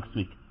inshallah next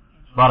week.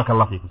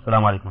 Barakallah feekum.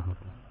 Assalamu alaikum wa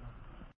rahmatullah.